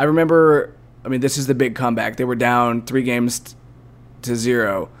I remember, I mean, this is the big comeback. They were down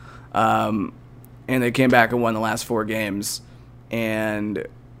 3-0. And they came back and won the last 4 games. And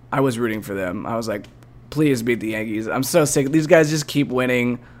I was rooting for them. I was like, please beat the Yankees. I'm so sick. These guys just keep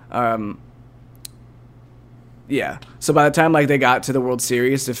winning. Yeah. So by the time like they got to the World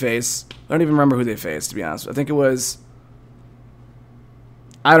Series to face, I don't even remember who they faced, to be honest. I think it was,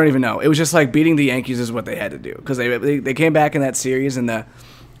 I don't even know. It was just like beating the Yankees is what they had to do, because they came back in that series in the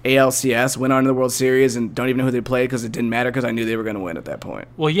ALCS, went on to the World Series, and don't even know who they played because it didn't matter because I knew they were going to win at that point.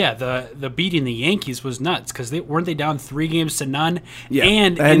 Well, yeah, the beating the Yankees was nuts because weren't they down 3-0? Yeah,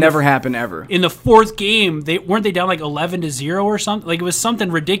 and that had never happened ever. In the 4th game, weren't they down like 11-0 or something? Like it was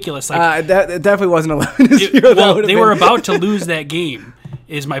something ridiculous. Like it definitely wasn't 11-0. Well, they were about to lose that game,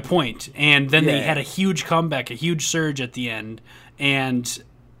 is my point, and then they had a huge comeback, a huge surge at the end, and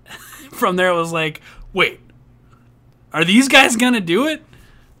from there it was like, wait, are these guys gonna do it?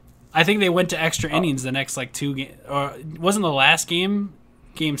 I think they went to extra innings the next like 2 games. Or wasn't the last game,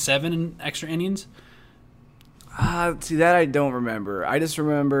 Game 7, in extra innings? See, that I don't remember. I just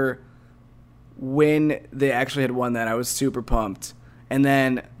remember when they actually had won that, I was super pumped. And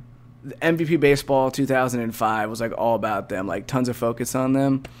then the MVP Baseball 2005 was like all about them, like tons of focus on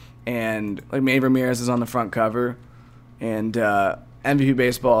them. And like Manny Ramirez is on the front cover. And MVP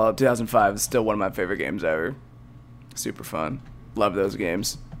Baseball 2005 is still one of my favorite games ever. Super fun. Love those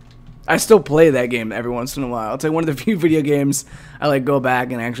games. I still play that game every once in a while. It's like one of the few video games I like go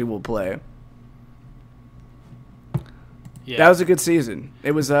back and actually will play. Yeah. That was a good season.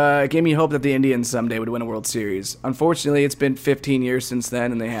 It was it gave me hope that the Indians someday would win a World Series. Unfortunately, it's been 15 years since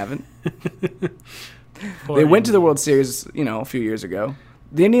then, and they haven't. They went to the World Series, a few years ago.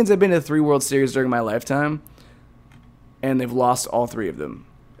 The Indians have been to 3 World Series during my lifetime, and they've lost all 3 of them.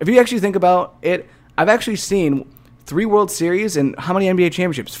 If you actually think about it, I've actually seen 3 World Series and how many NBA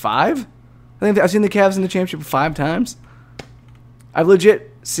championships? 5? I think I've seen the Cavs in the championship 5 times. I've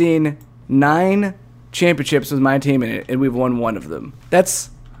legit seen 9 championships with my team in it, and we've won 1 of them.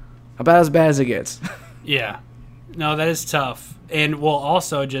 That's about as bad as it gets. Yeah. No, that is tough. And, well,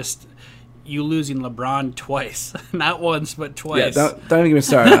 also just you losing LeBron twice. Not once, but twice. Yeah, don't even get me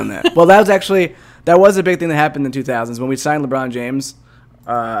started on that. Well, that was a big thing that happened in the 2000s. When we signed LeBron James,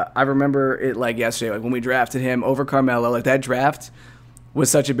 I remember it like yesterday, like when we drafted him over Carmelo. Like that draft was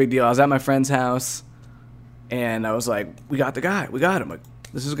such a big deal. I was at my friend's house, and I was like, we got the guy. We got him. Like,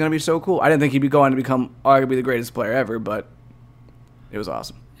 this is going to be so cool. I didn't think he'd be going to become arguably the greatest player ever, but it was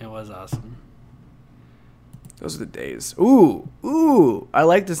awesome. It was awesome. Those are the days. Ooh, I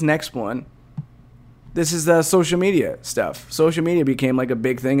like this next one. This is the social media stuff. Social media became like a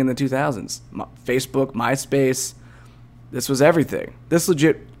big thing in the 2000s. Facebook, MySpace. This was everything. This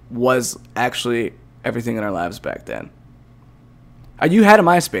legit was actually everything in our lives back then. You had a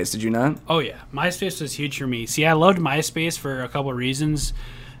MySpace, did you not? Oh, yeah. MySpace was huge for me. See, I loved MySpace for a couple of reasons.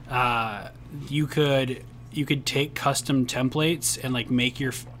 You could take custom templates and like make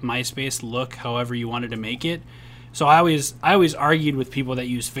your MySpace look however you wanted to make it. So I always argued with people that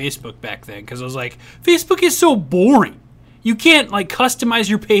used Facebook back then because I was like, Facebook is so boring. You can't like customize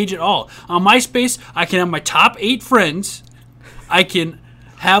your page at all. On MySpace, I can have my top 8 friends. I can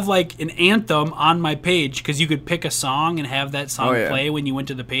have like an anthem on my page because you could pick a song and have that song play when you went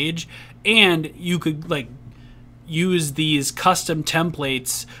to the page, and you could like use these custom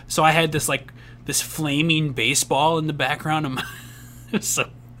templates. So I had this flaming baseball in the background of my it was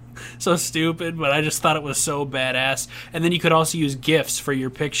so stupid, but I just thought it was so badass. And then you could also use GIFs for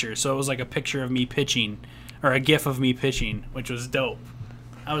your picture, so it was like a picture of me pitching or a GIF of me pitching, which was dope.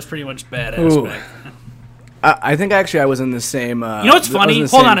 I was pretty much badass back then. I think actually I was in the same... you know what's funny?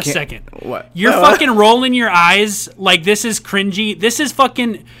 Hold on a second. What? You're fucking rolling your eyes like this is cringy. This is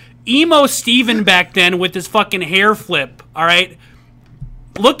fucking emo Steven back then with his fucking hair flip, all right?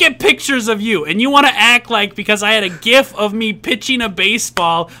 Look at pictures of you, and you want to act like because I had a GIF of me pitching a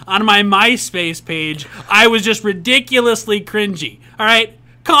baseball on my MySpace page, I was just ridiculously cringy, all right?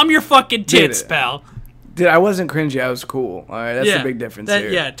 Calm your fucking tits, pal. Dude, I wasn't cringy. I was cool. All right, that's the big difference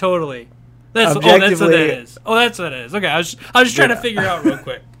here. Yeah, totally. That's what that is. That's what it is. Okay, I was just trying to figure out real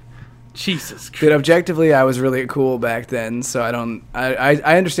quick. Jesus Christ. Dude, objectively, I was really cool back then, so I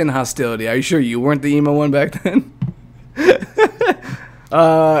understand the hostility. Are you sure you weren't the emo one back then?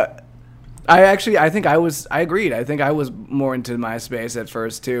 I agreed. I think I was more into MySpace at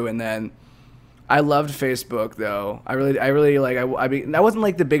first too, and then I loved Facebook though. I really like. I wasn't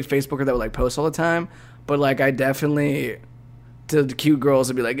like the big Facebooker that would like post all the time, but like I definitely to the cute girls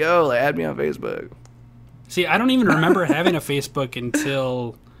would be like, "Yo, like, add me on Facebook." See, I don't even remember having a Facebook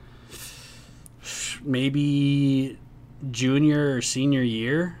until maybe junior or senior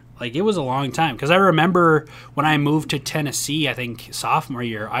year. Like, it was a long time. Because I remember when I moved to Tennessee, I think sophomore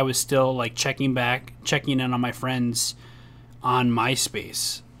year, I was still, like, checking in on my friends on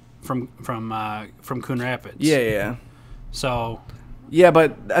MySpace from Coon Rapids. Yeah. So... Yeah,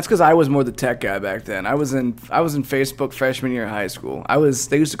 but that's because I was more the tech guy back then. I was in Facebook freshman year of high school.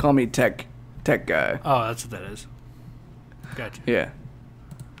 They used to call me tech guy. Oh, that's what that is. Gotcha. Yeah.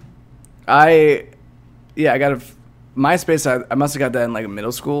 I got a... MySpace, I must have got that in like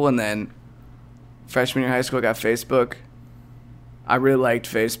middle school, and then freshman year of high school, I got Facebook. I really liked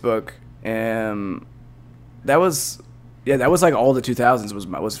Facebook, and that was like all the 2000s was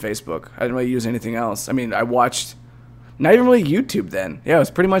Facebook. I didn't really use anything else. I mean, I watched not even really YouTube then. Yeah, it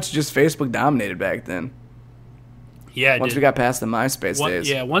was pretty much just Facebook dominated back then. Yeah, once we got past the MySpace days.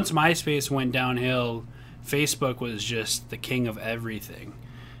 Yeah, once MySpace went downhill, Facebook was just the king of everything.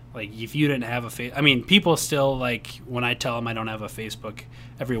 Like, if you didn't have a I mean, people still, like, when I tell them I don't have a Facebook,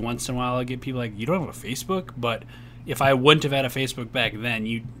 every once in a while I get people like, you don't have a Facebook? But if I wouldn't have had a Facebook back then,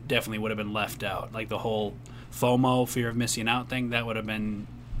 you definitely would have been left out. Like, the whole FOMO, fear of missing out thing, that would have been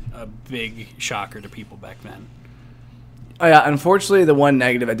a big shocker to people back then. Oh, yeah, unfortunately, the one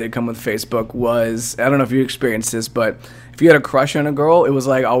negative that did come with Facebook was, I don't know if you experienced this, but if you had a crush on a girl, it was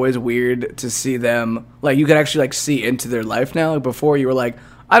like always weird to see them, like you could actually like see into their life now. Like before you were like,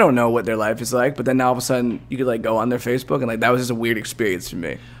 I don't know what their life is like, but then now all of a sudden you could like go on their Facebook and like that was just a weird experience for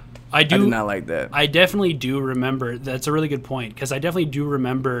me. I did not like that. I definitely do remember, that's a really good point, because I definitely do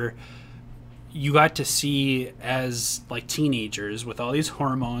remember you got to see as like teenagers with all these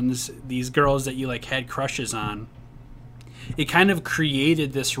hormones, these girls that you like had crushes on. It kind of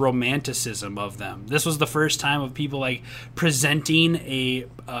created this romanticism of them. This was the first time of people like presenting a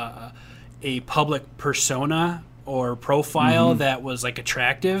public persona or profile that was like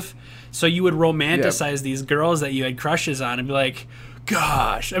attractive. So you would romanticize these girls that you had crushes on and be like,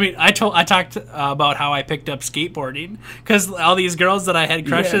 gosh. I mean, I talked about how I picked up skateboarding because all these girls that I had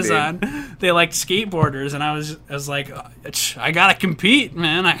crushes on, they liked skateboarders, and I was like, I gotta compete,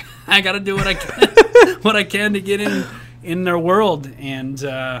 man. I gotta do what I can, what I can to get in their world, and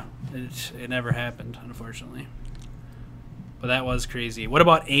it never happened, unfortunately. But that was crazy. What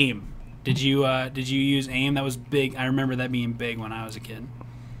about AIM? Did you use AIM? That was big. I remember that being big when I was a kid.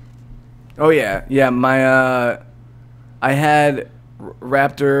 Oh yeah. My I had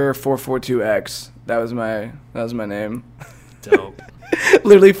Raptor 442X. That was my name. Dope.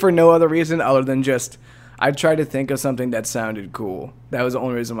 Literally for no other reason other than just I tried to think of something that sounded cool. That was the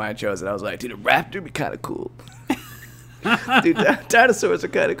only reason why I chose it. I was like, dude, a raptor would be kind of cool. Dude, dinosaurs are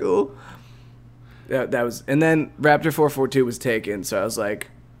kind of cool. That was, and then Raptor 442 was taken, so I was like,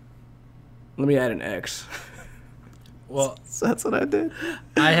 let me add an X. Well, so that's what I did.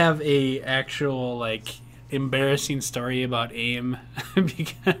 I have a actual like embarrassing story about AIM,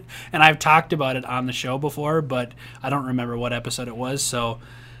 and I've talked about it on the show before, but I don't remember what episode it was. So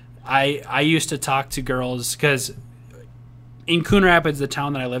I used to talk to girls because in Coon Rapids, the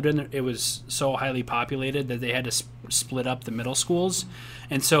town that I lived in, it was so highly populated that they had to split up the middle schools.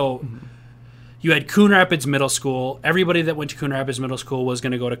 And so you had Coon Rapids Middle School. Everybody that went to Coon Rapids Middle School was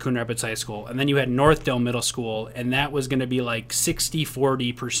going to go to Coon Rapids High School. And then you had Northdale Middle School, and that was going to be like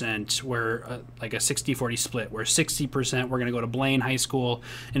 60-40%, where like a 60-40 split, where 60% were going to go to Blaine High School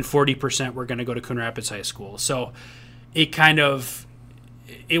and 40% were going to go to Coon Rapids High School. So it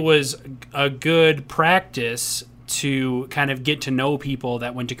was a good practice to kind of get to know people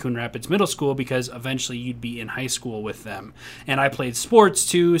that went to Coon Rapids Middle School, because eventually you'd be in high school with them. And I played sports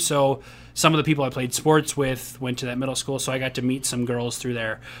too, so some of the people I played sports with went to that middle school, so I got to meet some girls through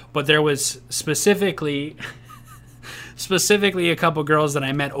there. But there was specifically a couple girls that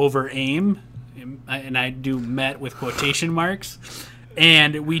I met over AIM, and I do met with quotation marks,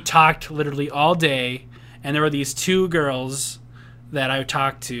 and we talked literally all day, and there were these two girls that I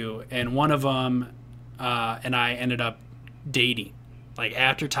talked to, and one of them and I ended up dating. Like,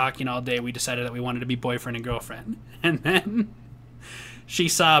 after talking all day, we decided that we wanted to be boyfriend and girlfriend. And then she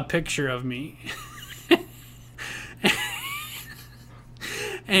saw a picture of me.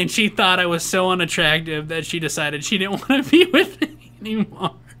 And she thought I was so unattractive that she decided she didn't want to be with me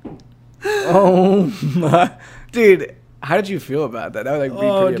anymore. Oh, my. Dude, how did you feel about that? That would be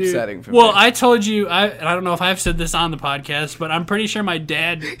pretty upsetting for me. Well, I told you, I don't know if I've said this on the podcast, but I'm pretty sure my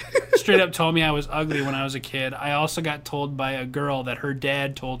dad straight up told me I was ugly when I was a kid. I also got told by a girl that her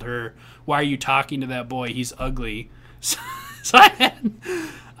dad told her, "Why are you talking to that boy? He's ugly." So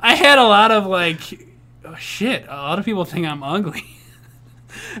I had a lot of like, oh, shit, a lot of people think I'm ugly.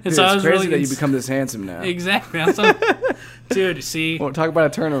 And dude, so I was was crazy really that you become this handsome now. Exactly. Dude, see. Well, talk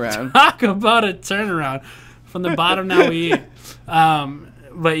about a turnaround. Talk about a turnaround. From the bottom, now we eat.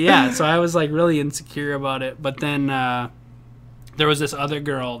 But yeah, so I was like really insecure about it. But then there was this other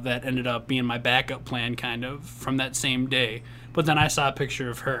girl that ended up being my backup plan, kind of, from that same day. But then I saw a picture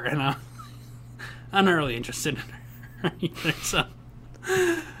of her, and I'm not really interested in her either. So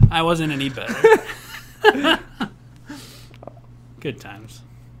I wasn't any better. Good times.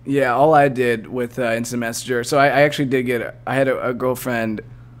 Yeah, all I did with Instant Messenger. So I actually did get. I had a girlfriend.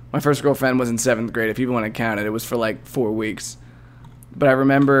 My first girlfriend was in 7th grade. If you want to count it, it was for like 4 weeks. But I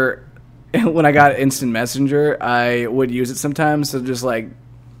remember when I got Instant Messenger, I would use it sometimes to just like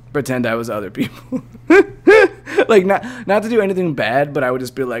pretend I was other people. Like not to do anything bad, but I would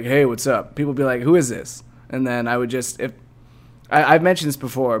just be like, "Hey, what's up?" People would be like, "Who is this?" And then I would just, if I've mentioned this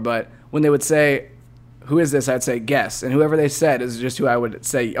before, but when they would say, "Who is this?" I'd say, "Guess." And whoever they said is just who I would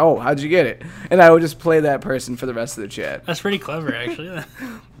say, "Oh, how'd you get it?" And I would just play that person for the rest of the chat. That's pretty clever, actually.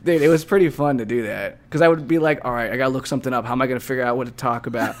 Dude, it was pretty fun to do that. Because I would be like, all right, I got to look something up. How am I going to figure out what to talk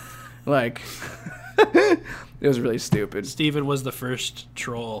about? Like, It was really stupid. Steven was the first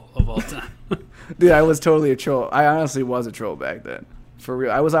troll of all time. Dude, I was totally a troll. I honestly was a troll back then. For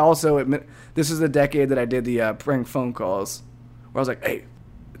real. I was also, this is the decade that I did the prank phone calls. Where I was like, hey,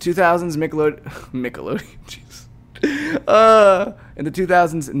 2000s Nickelodeon. Jeez. In the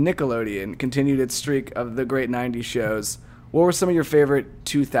 2000s, Nickelodeon continued its streak of the great 90s shows. What were some of your favorite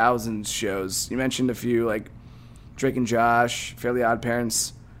 2000s shows? You mentioned a few, like Drake and Josh, Fairly Odd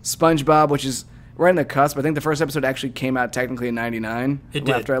Parents, SpongeBob, which is right in the cusp. I think the first episode actually came out technically in 99. It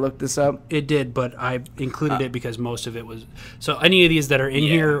did. After I looked this up. It did, but I included it because most of it was... So any of these that are in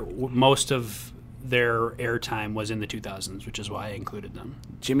here, most of their airtime was in the 2000s, which is why I included them.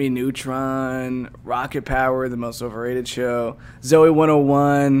 Jimmy Neutron, Rocket Power, the most overrated show, Zoe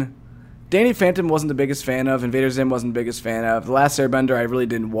 101. Danny Phantom wasn't the biggest fan of. Invader Zim wasn't the biggest fan of. The Last Airbender I really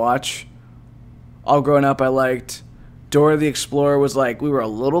didn't watch. All Grown Up I liked. Dora the Explorer was like, we were a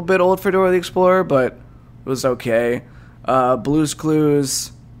little bit old for Dora the Explorer, but it was okay. Blue's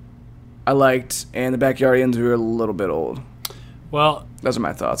Clues I liked, and The Backyardigans we were a little bit old. Well, those are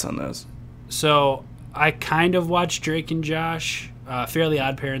my thoughts on those. So I kind of watched Drake and Josh. Fairly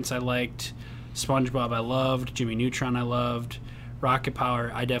Odd Parents I liked. SpongeBob I loved. Jimmy Neutron I loved. Rocket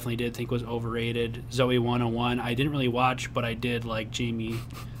Power I definitely did think was overrated. Zoe 101 I didn't really watch, but I did like Jamie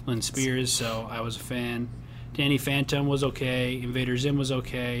Lynn Spears, so I was a fan. Danny Phantom was okay. Invader Zim was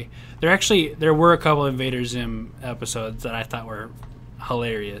okay. There were a couple Invader Zim episodes that I thought were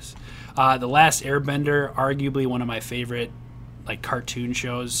hilarious. The Last Airbender, arguably one of my favorite like cartoon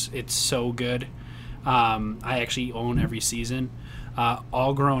shows. It's so good. I actually own every season.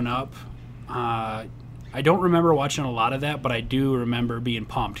 All Grown Up. I don't remember watching a lot of that, but I do remember being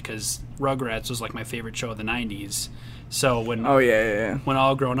pumped because Rugrats was like my favorite show of the 90s. So when when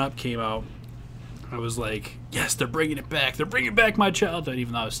All Grown Up came out, I was like, yes, they're bringing it back. They're bringing back my childhood,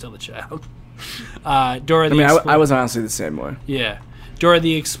 even though I was still a child. Dora the Explorer. I was honestly the same way. Yeah. Dora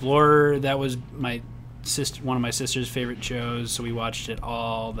the Explorer, that was one of my sister's favorite shows, so we watched it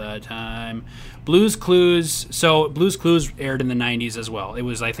all the time. Blue's Clues. So Blue's Clues aired in the 90s as well. It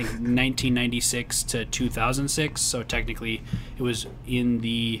was, I think, 1996 to 2006, so technically it was in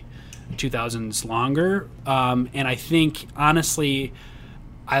the 2000s longer. And I think, honestly,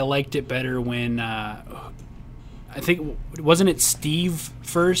 I liked it better when I think, wasn't it Steve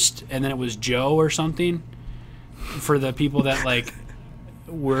first and then it was Joe or something for the people that like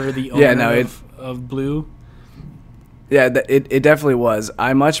were the owner of Blue? Yeah, it definitely was.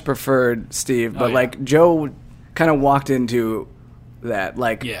 I much preferred Steve, but like Joe kind of walked into that.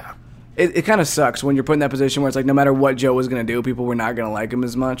 Like, yeah, it kind of sucks when you're put in that position where it's like no matter what Joe was going to do, people were not going to like him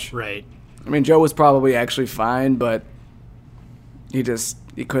as much. Right. I mean, Joe was probably actually fine, but he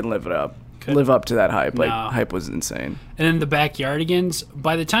couldn't live up to that hype. No. Like, hype was insane. And then the Backyardigans.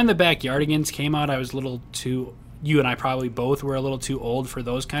 By the time the Backyardigans came out, I was a little too... You and I probably both were a little too old for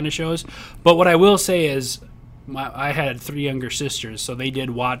those kind of shows. But what I will say is I had 3 younger sisters, so they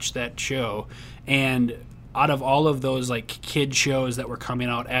did watch that show. And out of all of those like kid shows that were coming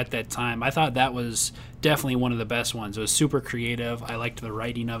out at that time, I thought that was definitely one of the best ones. It was super creative. I liked the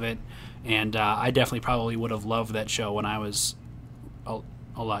writing of it. And I definitely probably would have loved that show when I was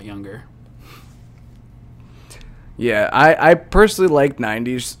a lot younger. Yeah, I personally like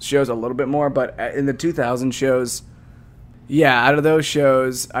 90s shows a little bit more, but in the 2000 shows, yeah, out of those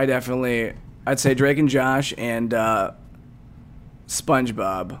shows, I'd say Drake and Josh and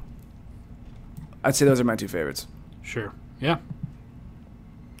SpongeBob. I'd say those are my 2 favorites. Sure. Yeah.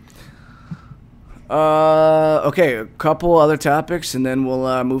 Okay, a couple other topics, and then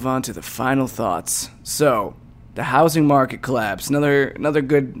we'll move on to the final thoughts. So, the housing market collapse, another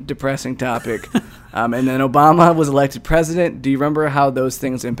good depressing topic. And then Obama was elected president. Do you remember how those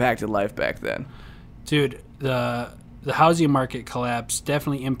things impacted life back then? Dude, the housing market collapse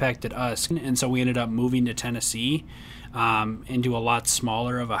definitely impacted us, and so we ended up moving to Tennessee into a lot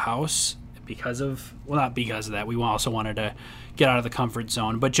smaller of a house not because of that. We also wanted to get out of the comfort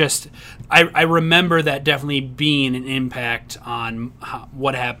zone, but just I remember that definitely being an impact on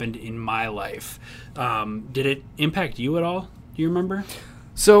what happened in my life. Did it impact you at all? Do you remember?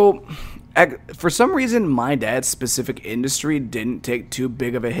 So, for some reason, my dad's specific industry didn't take too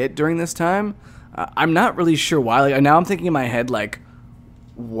big of a hit during this time. I'm not really sure why. Like, now I'm thinking in my head, like,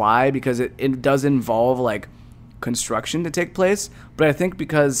 why? Because it does involve, like, construction to take place. But I think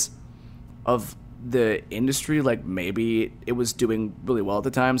because of the industry, like, maybe it was doing really well at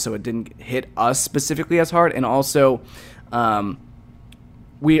the time, so it didn't hit us specifically as hard. And also,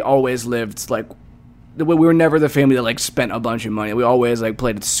 we always lived, like, we were never the family that like spent a bunch of money. We always like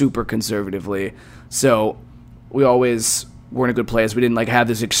played it super conservatively, so we always were in a good place. We didn't like have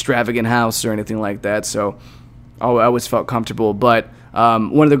this extravagant house or anything like that. So I always felt comfortable. But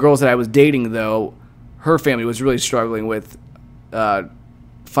one of the girls that I was dating, though, her family was really struggling with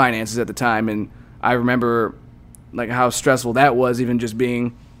finances at the time, and I remember like how stressful that was, even just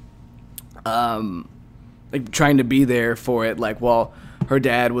being like trying to be there for it. Like, well, her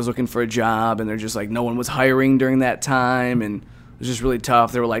dad was looking for a job, and they're just like no one was hiring during that time, and it was just really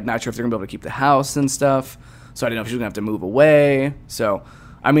tough. They were like not sure if they're gonna be able to keep the house and stuff, so I didn't know if she was gonna have to move away. So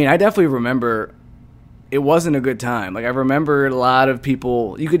I mean, I definitely remember it wasn't a good time. Like, I remember a lot of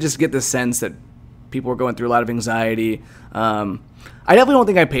people, you could just get the sense that people were going through a lot of anxiety. I definitely don't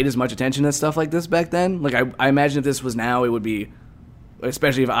think I paid as much attention to stuff like this back then. Like, I imagine if this was now, it would be,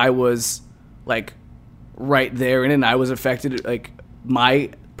 especially if I was, like, right there and I was affected, like,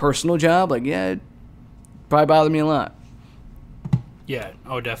 my personal job, like, yeah, it probably bothered me a lot. Yeah,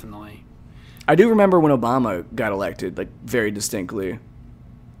 oh, definitely. I do remember when Obama got elected, like, very distinctly.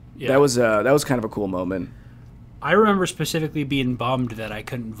 Yeah. That was kind of a cool moment. I remember specifically being bummed that I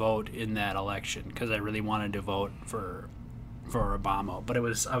couldn't vote in that election because I really wanted to vote for Obama. But I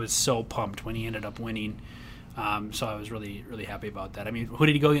was so pumped when he ended up winning. So I was really, really happy about that. I mean, who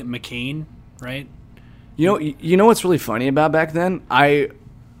did he go get? McCain, right? You know what's really funny about back then? I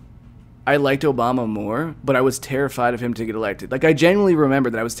liked Obama more, but I was terrified of him to get elected. Like, I genuinely remember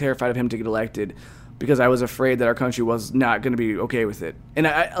that I was terrified of him to get elected because I was afraid that our country was not going to be okay with it. And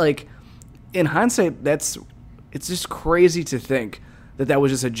I like, in hindsight, it's just crazy to think that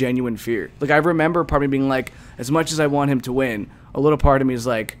was just a genuine fear. Like, I remember part of me being like, as much as I want him to win, a little part of me is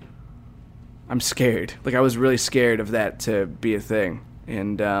like, I'm scared. Like, I was really scared of that to be a thing.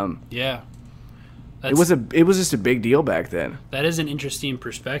 And yeah, it was just a big deal back then. That is an interesting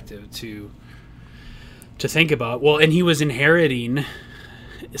perspective to think about. Well, and he was inheriting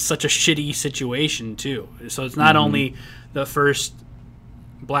such a shitty situation too. So it's not only the first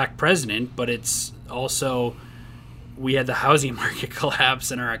black president, but it's also we had the housing market collapse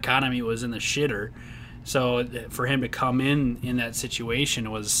and our economy was in the shitter. So for him to come in that situation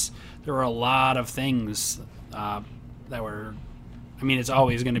there were a lot of things that were. I mean, it's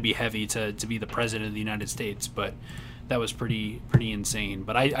always going to be heavy to be the president of the United States, but that was pretty insane.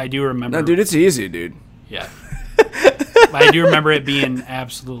 But I do remember. No, dude, it's easy, dude. Yeah. But I do remember it being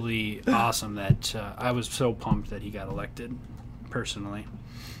absolutely awesome that I was so pumped that he got elected, personally.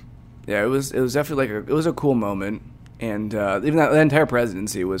 Yeah, it was definitely it was a cool moment, and even that entire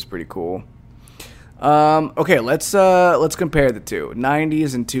presidency was pretty cool. Okay, let's compare the two,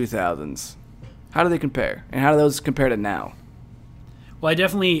 90s and 2000s. How do they compare, and how do those compare to now? Well,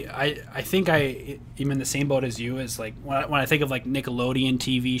 I think I am in the same boat as you. As like when I think of like Nickelodeon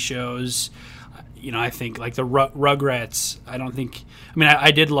TV shows. I think like the Rugrats.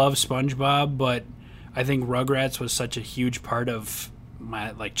 I did love SpongeBob, but I think Rugrats was such a huge part of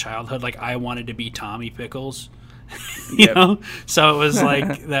my like childhood. Like, I wanted to be Tommy Pickles, you know. So it was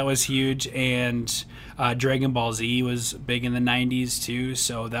like that was huge, and Dragon Ball Z was big in the 90s too.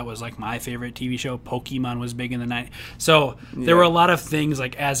 So that was like my favorite TV show. Pokemon was big in the 90s. So there were a lot of things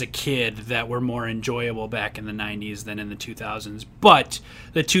like as a kid that were more enjoyable back in the 90s than in the 2000s. But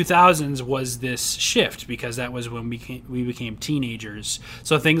the 2000s was this shift because that was when we became teenagers.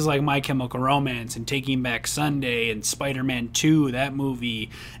 So things like My Chemical Romance and Taking Back Sunday and Spider-Man 2, that movie,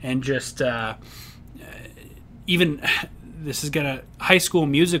 and just even High School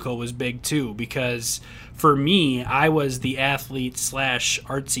Musical was big too, because for me, I was the athlete /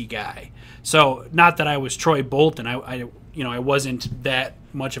 artsy guy. So not that I was Troy Bolton. I wasn't that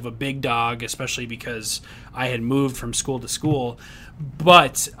much of a big dog, especially because I had moved from school to school.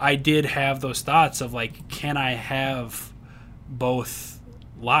 But I did have those thoughts of like, can I have both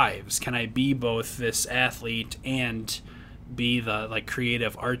lives? Can I be both this athlete and be the like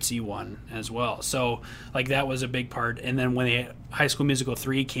creative artsy one as well? So like that was a big part. And then when the High School Musical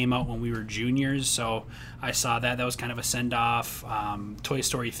 3 came out when we were juniors, so I saw that was kind of a send off. Toy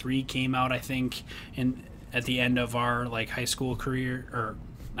Story 3 came out, I think, at the end of our like high school career, or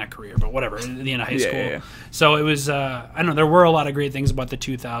not career, but whatever, at the end of high school. Yeah. So it was I don't know, there were a lot of great things about the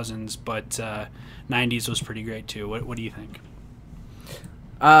 2000s, but 90s was pretty great too. What do you think?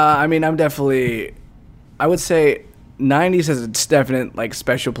 I would say 90s has a definite like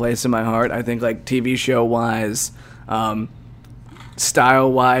special place in my heart. I think like TV show wise,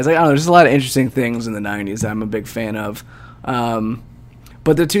 style wise, like, I don't know, there's a lot of interesting things in the 90s that I'm a big fan of.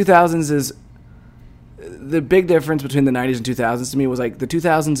 But the 2000s is the big difference between the 90s and 2000s to me was like the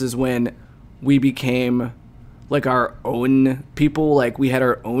 2000s is when we became like our own people, like we had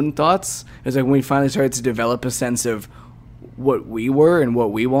our own thoughts. It was like when we finally started to develop a sense of what we were and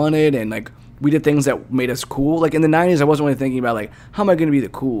what we wanted, and like we did things that made us cool. Like in the 90s, I wasn't really thinking about like, how am I going to be the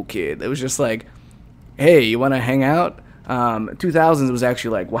cool kid? It was just like, hey, you want to hang out? 2000s was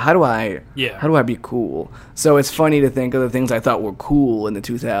actually like, well, how do I be cool? So it's funny to think of the things I thought were cool in the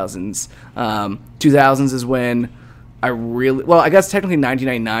 2000s. 2000s is when I guess technically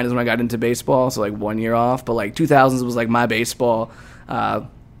 1999 is when I got into baseball, so like 1 year off, but like 2000s was like my baseball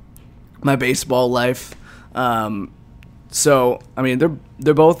life. So I mean,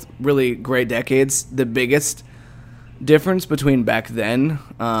 they're both really great decades. The biggest difference between back then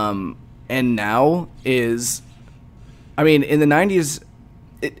and now is, I mean, in the 90s,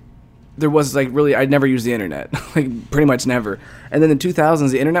 there was like really, I'd never used the internet, like pretty much never. And then in the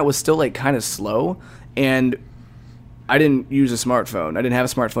 2000s, the internet was still like kind of slow, and I didn't use a smartphone. I didn't have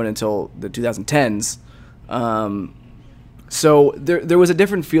a smartphone until the 2010s. So there was a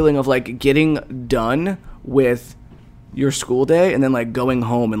different feeling of like getting done with your school day and then like going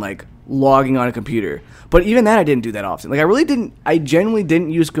home and like logging on a computer. But even that I didn't do that often. Like I genuinely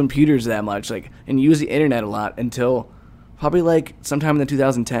didn't use computers that much, like, and use the internet a lot until probably like sometime in the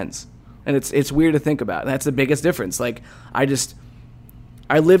 2010s. And it's weird to think about. That's the biggest difference. Like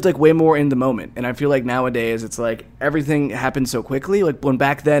I lived like way more in the moment, and I feel like nowadays it's like everything happened so quickly. Like when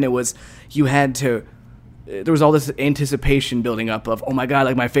back then it was, there was all this anticipation building up of, oh my god,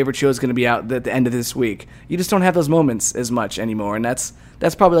 like my favorite show is going to be out at the end of this week. You just don't have those moments as much anymore, and that's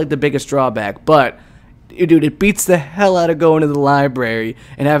probably like the biggest drawback. But dude, it beats the hell out of going to the library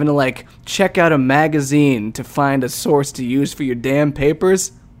and having to like check out a magazine to find a source to use for your damn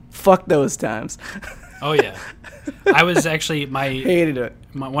papers. Fuck those times. Oh yeah. I was actually hated it.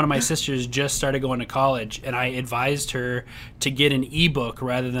 One of my sisters just started going to college, and I advised her to get an ebook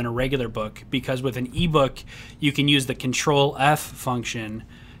rather than a regular book, because with an ebook you can use the Control F function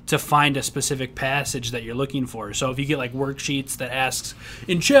to find a specific passage that you're looking for. So if you get like worksheets that asks,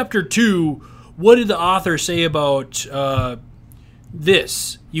 in chapter 2, what did the author say about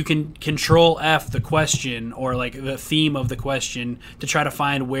this? You can Control F the question, or like the theme of the question, to try to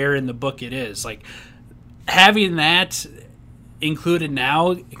find where in the book it is. Like having that included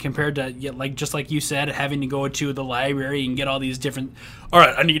now compared to, like, just like you said, having to go to the library and get all these different, all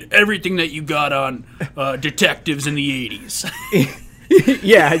right, I need everything that you got on detectives in the 80s.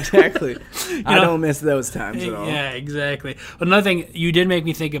 Yeah, exactly. I don't miss those times at all. Yeah, exactly. Another thing you did make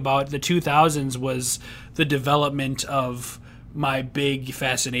me think about the 2000s was the development of my big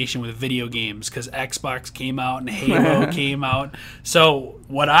fascination with video games, because Xbox came out and Halo came out. So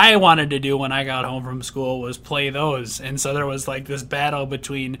what I wanted to do when I got home from school was play those. And so there was like this battle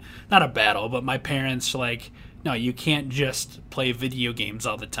between, not a battle, but my parents like, no, you can't just play video games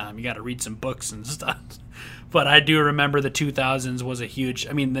all the time. You got to read some books and stuff. But I do remember the 2000s was a huge,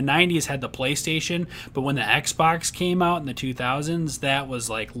 I mean, the 90s had the PlayStation, but when the Xbox came out in the 2000s, that was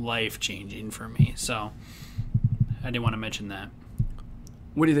like life-changing for me. So I didn't want to mention that.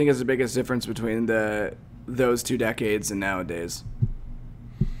 What do you think is the biggest difference between those two decades and nowadays?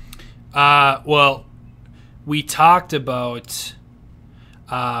 Well, we talked about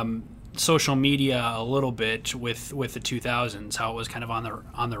social media a little bit with the 2000s, how it was kind of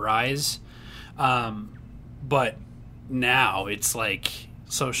on the rise. But now it's like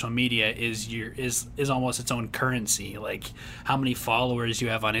social media is almost its own currency. Like how many followers you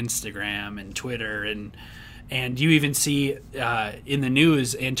have on Instagram and Twitter, and you even see in the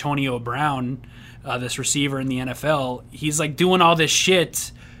news, Antonio Brown, this receiver in the NFL, he's like doing all this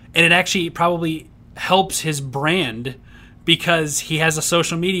shit, and it actually probably helps his brand because he has a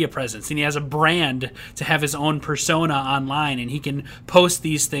social media presence and he has a brand to have his own persona online, and he can post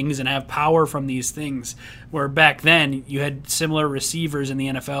these things and have power from these things. Where back then you had similar receivers in the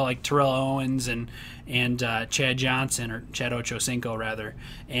NFL like Terrell Owens and Chad Johnson, or Chad Ochocinco rather,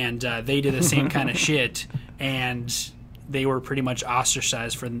 and they did the same kind of shit, and they were pretty much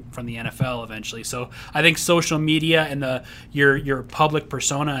ostracized from the NFL eventually. So I think social media and your public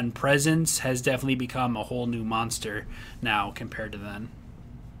persona and presence has definitely become a whole new monster now compared to then.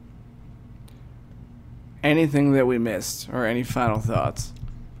 Anything that we missed, or any final thoughts?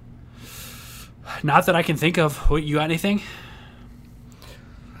 Not that I can think of. What, you got anything?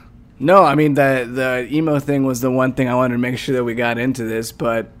 No, I mean, the emo thing was the one thing I wanted to make sure that we got into this,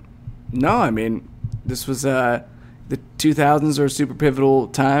 but no, I mean, this was the 2000s are a super pivotal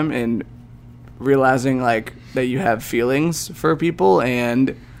time in realizing like that you have feelings for people,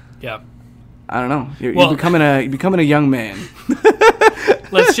 and yeah, I don't know, you're becoming a young man.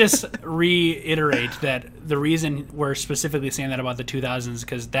 Let's just reiterate that the reason we're specifically saying that about the 2000s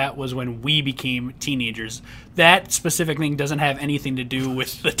because that was when we became teenagers. That specific thing doesn't have anything to do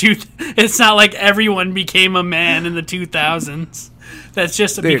with the It's not like everyone became a man in the 2000s. That's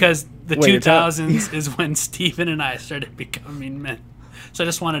just because the 2000s is when Steven and I started becoming men. So I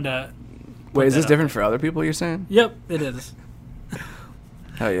just wanted to Wait, is this different for other people, you're saying? Yep, it is.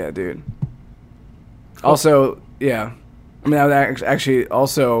 Hell yeah, dude. Cool. Also, yeah. I mean, actually,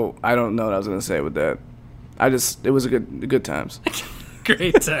 also, I don't know what I was going to say with that. It was a good times.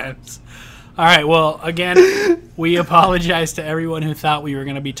 Great times. All right, well, again, we apologize to everyone who thought we were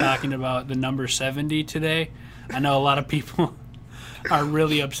going to be talking about the number 70 today. I know a lot of people are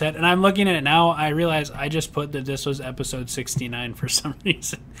really upset. And I'm looking at it now. I realize I just put that this was episode 69 for some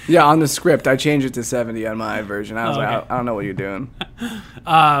reason. Yeah, on the script. I changed it to 70 on my version. I was like, I don't know what you're doing.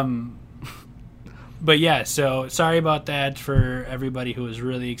 But yeah, so sorry about that for everybody who was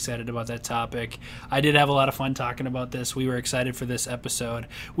really excited about that topic. I did have a lot of fun talking about this. We were excited for this episode.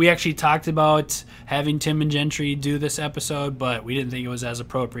 We actually talked about having Tim and Gentry do this episode, but we didn't think it was as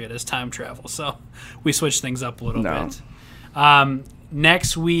appropriate as time travel. So we switched things up a little bit.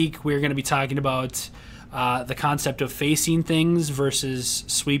 Next week, we're going to be talking about the concept of facing things versus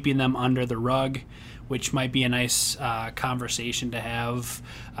sweeping them under the rug, which might be a nice conversation to have.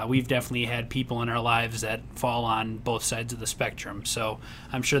 We've definitely had people in our lives that fall on both sides of the spectrum, so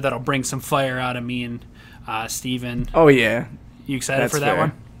I'm sure that'll bring some fire out of me and Steven. Oh, yeah. You excited for that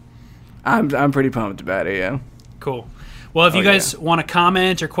one? I'm pretty pumped about it, yeah. Cool. Well, if you guys want to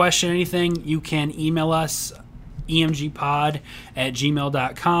comment or question anything, you can email us,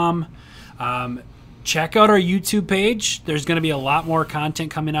 emgpod@gmail.com. Check out our YouTube page. There's going to be a lot more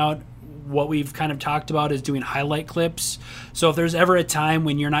content coming out. What we've kind of talked about is doing highlight clips. So if there's ever a time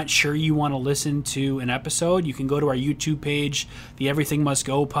when you're not sure you want to listen to an episode, you can go to our YouTube page, the Everything Must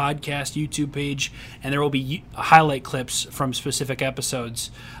Go podcast YouTube page, and there will be highlight clips from specific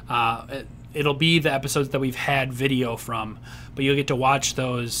episodes. It'll be the episodes that we've had video from, but you'll get to watch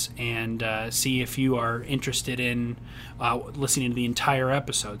those and see if you are interested in listening to the entire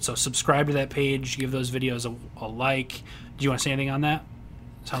episode. So subscribe to that page, give those videos a like. Do you want to say anything on that?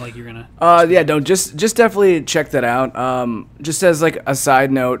 Sound like you're gonna. Just definitely check that out. Just as like a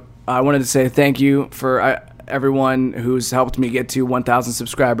side note, I wanted to say thank you for everyone who's helped me get to 1,000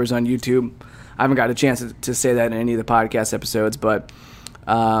 subscribers on YouTube. I haven't got a chance to say that in any of the podcast episodes, but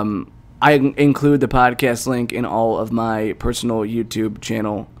I include the podcast link in all of my personal YouTube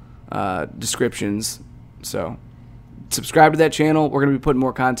channel descriptions. So subscribe to that channel. We're gonna be putting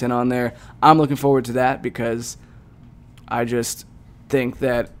more content on there. I'm looking forward to that because I just think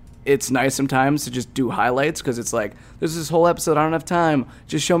that it's nice sometimes to just do highlights because it's like there's this whole episode, I don't have time,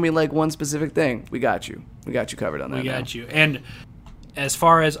 just show me like one specific thing. We got you covered on that. We got you. And as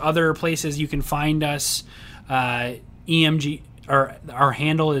far as other places you can find us, EMG, or our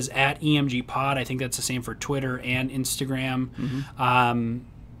handle is @EMGpod. I think that's the same for Twitter and Instagram.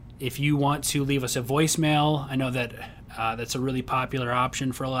 If you want to leave us a voicemail, I know that that's a really popular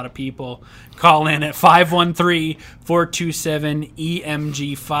option for a lot of people. Call in at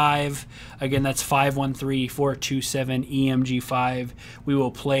 513-427-EMG5. Again, that's 513-427-EMG5. We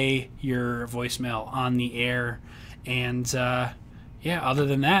will play your voicemail on the air. And, other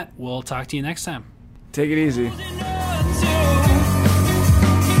than that, we'll talk to you next time. Take it easy.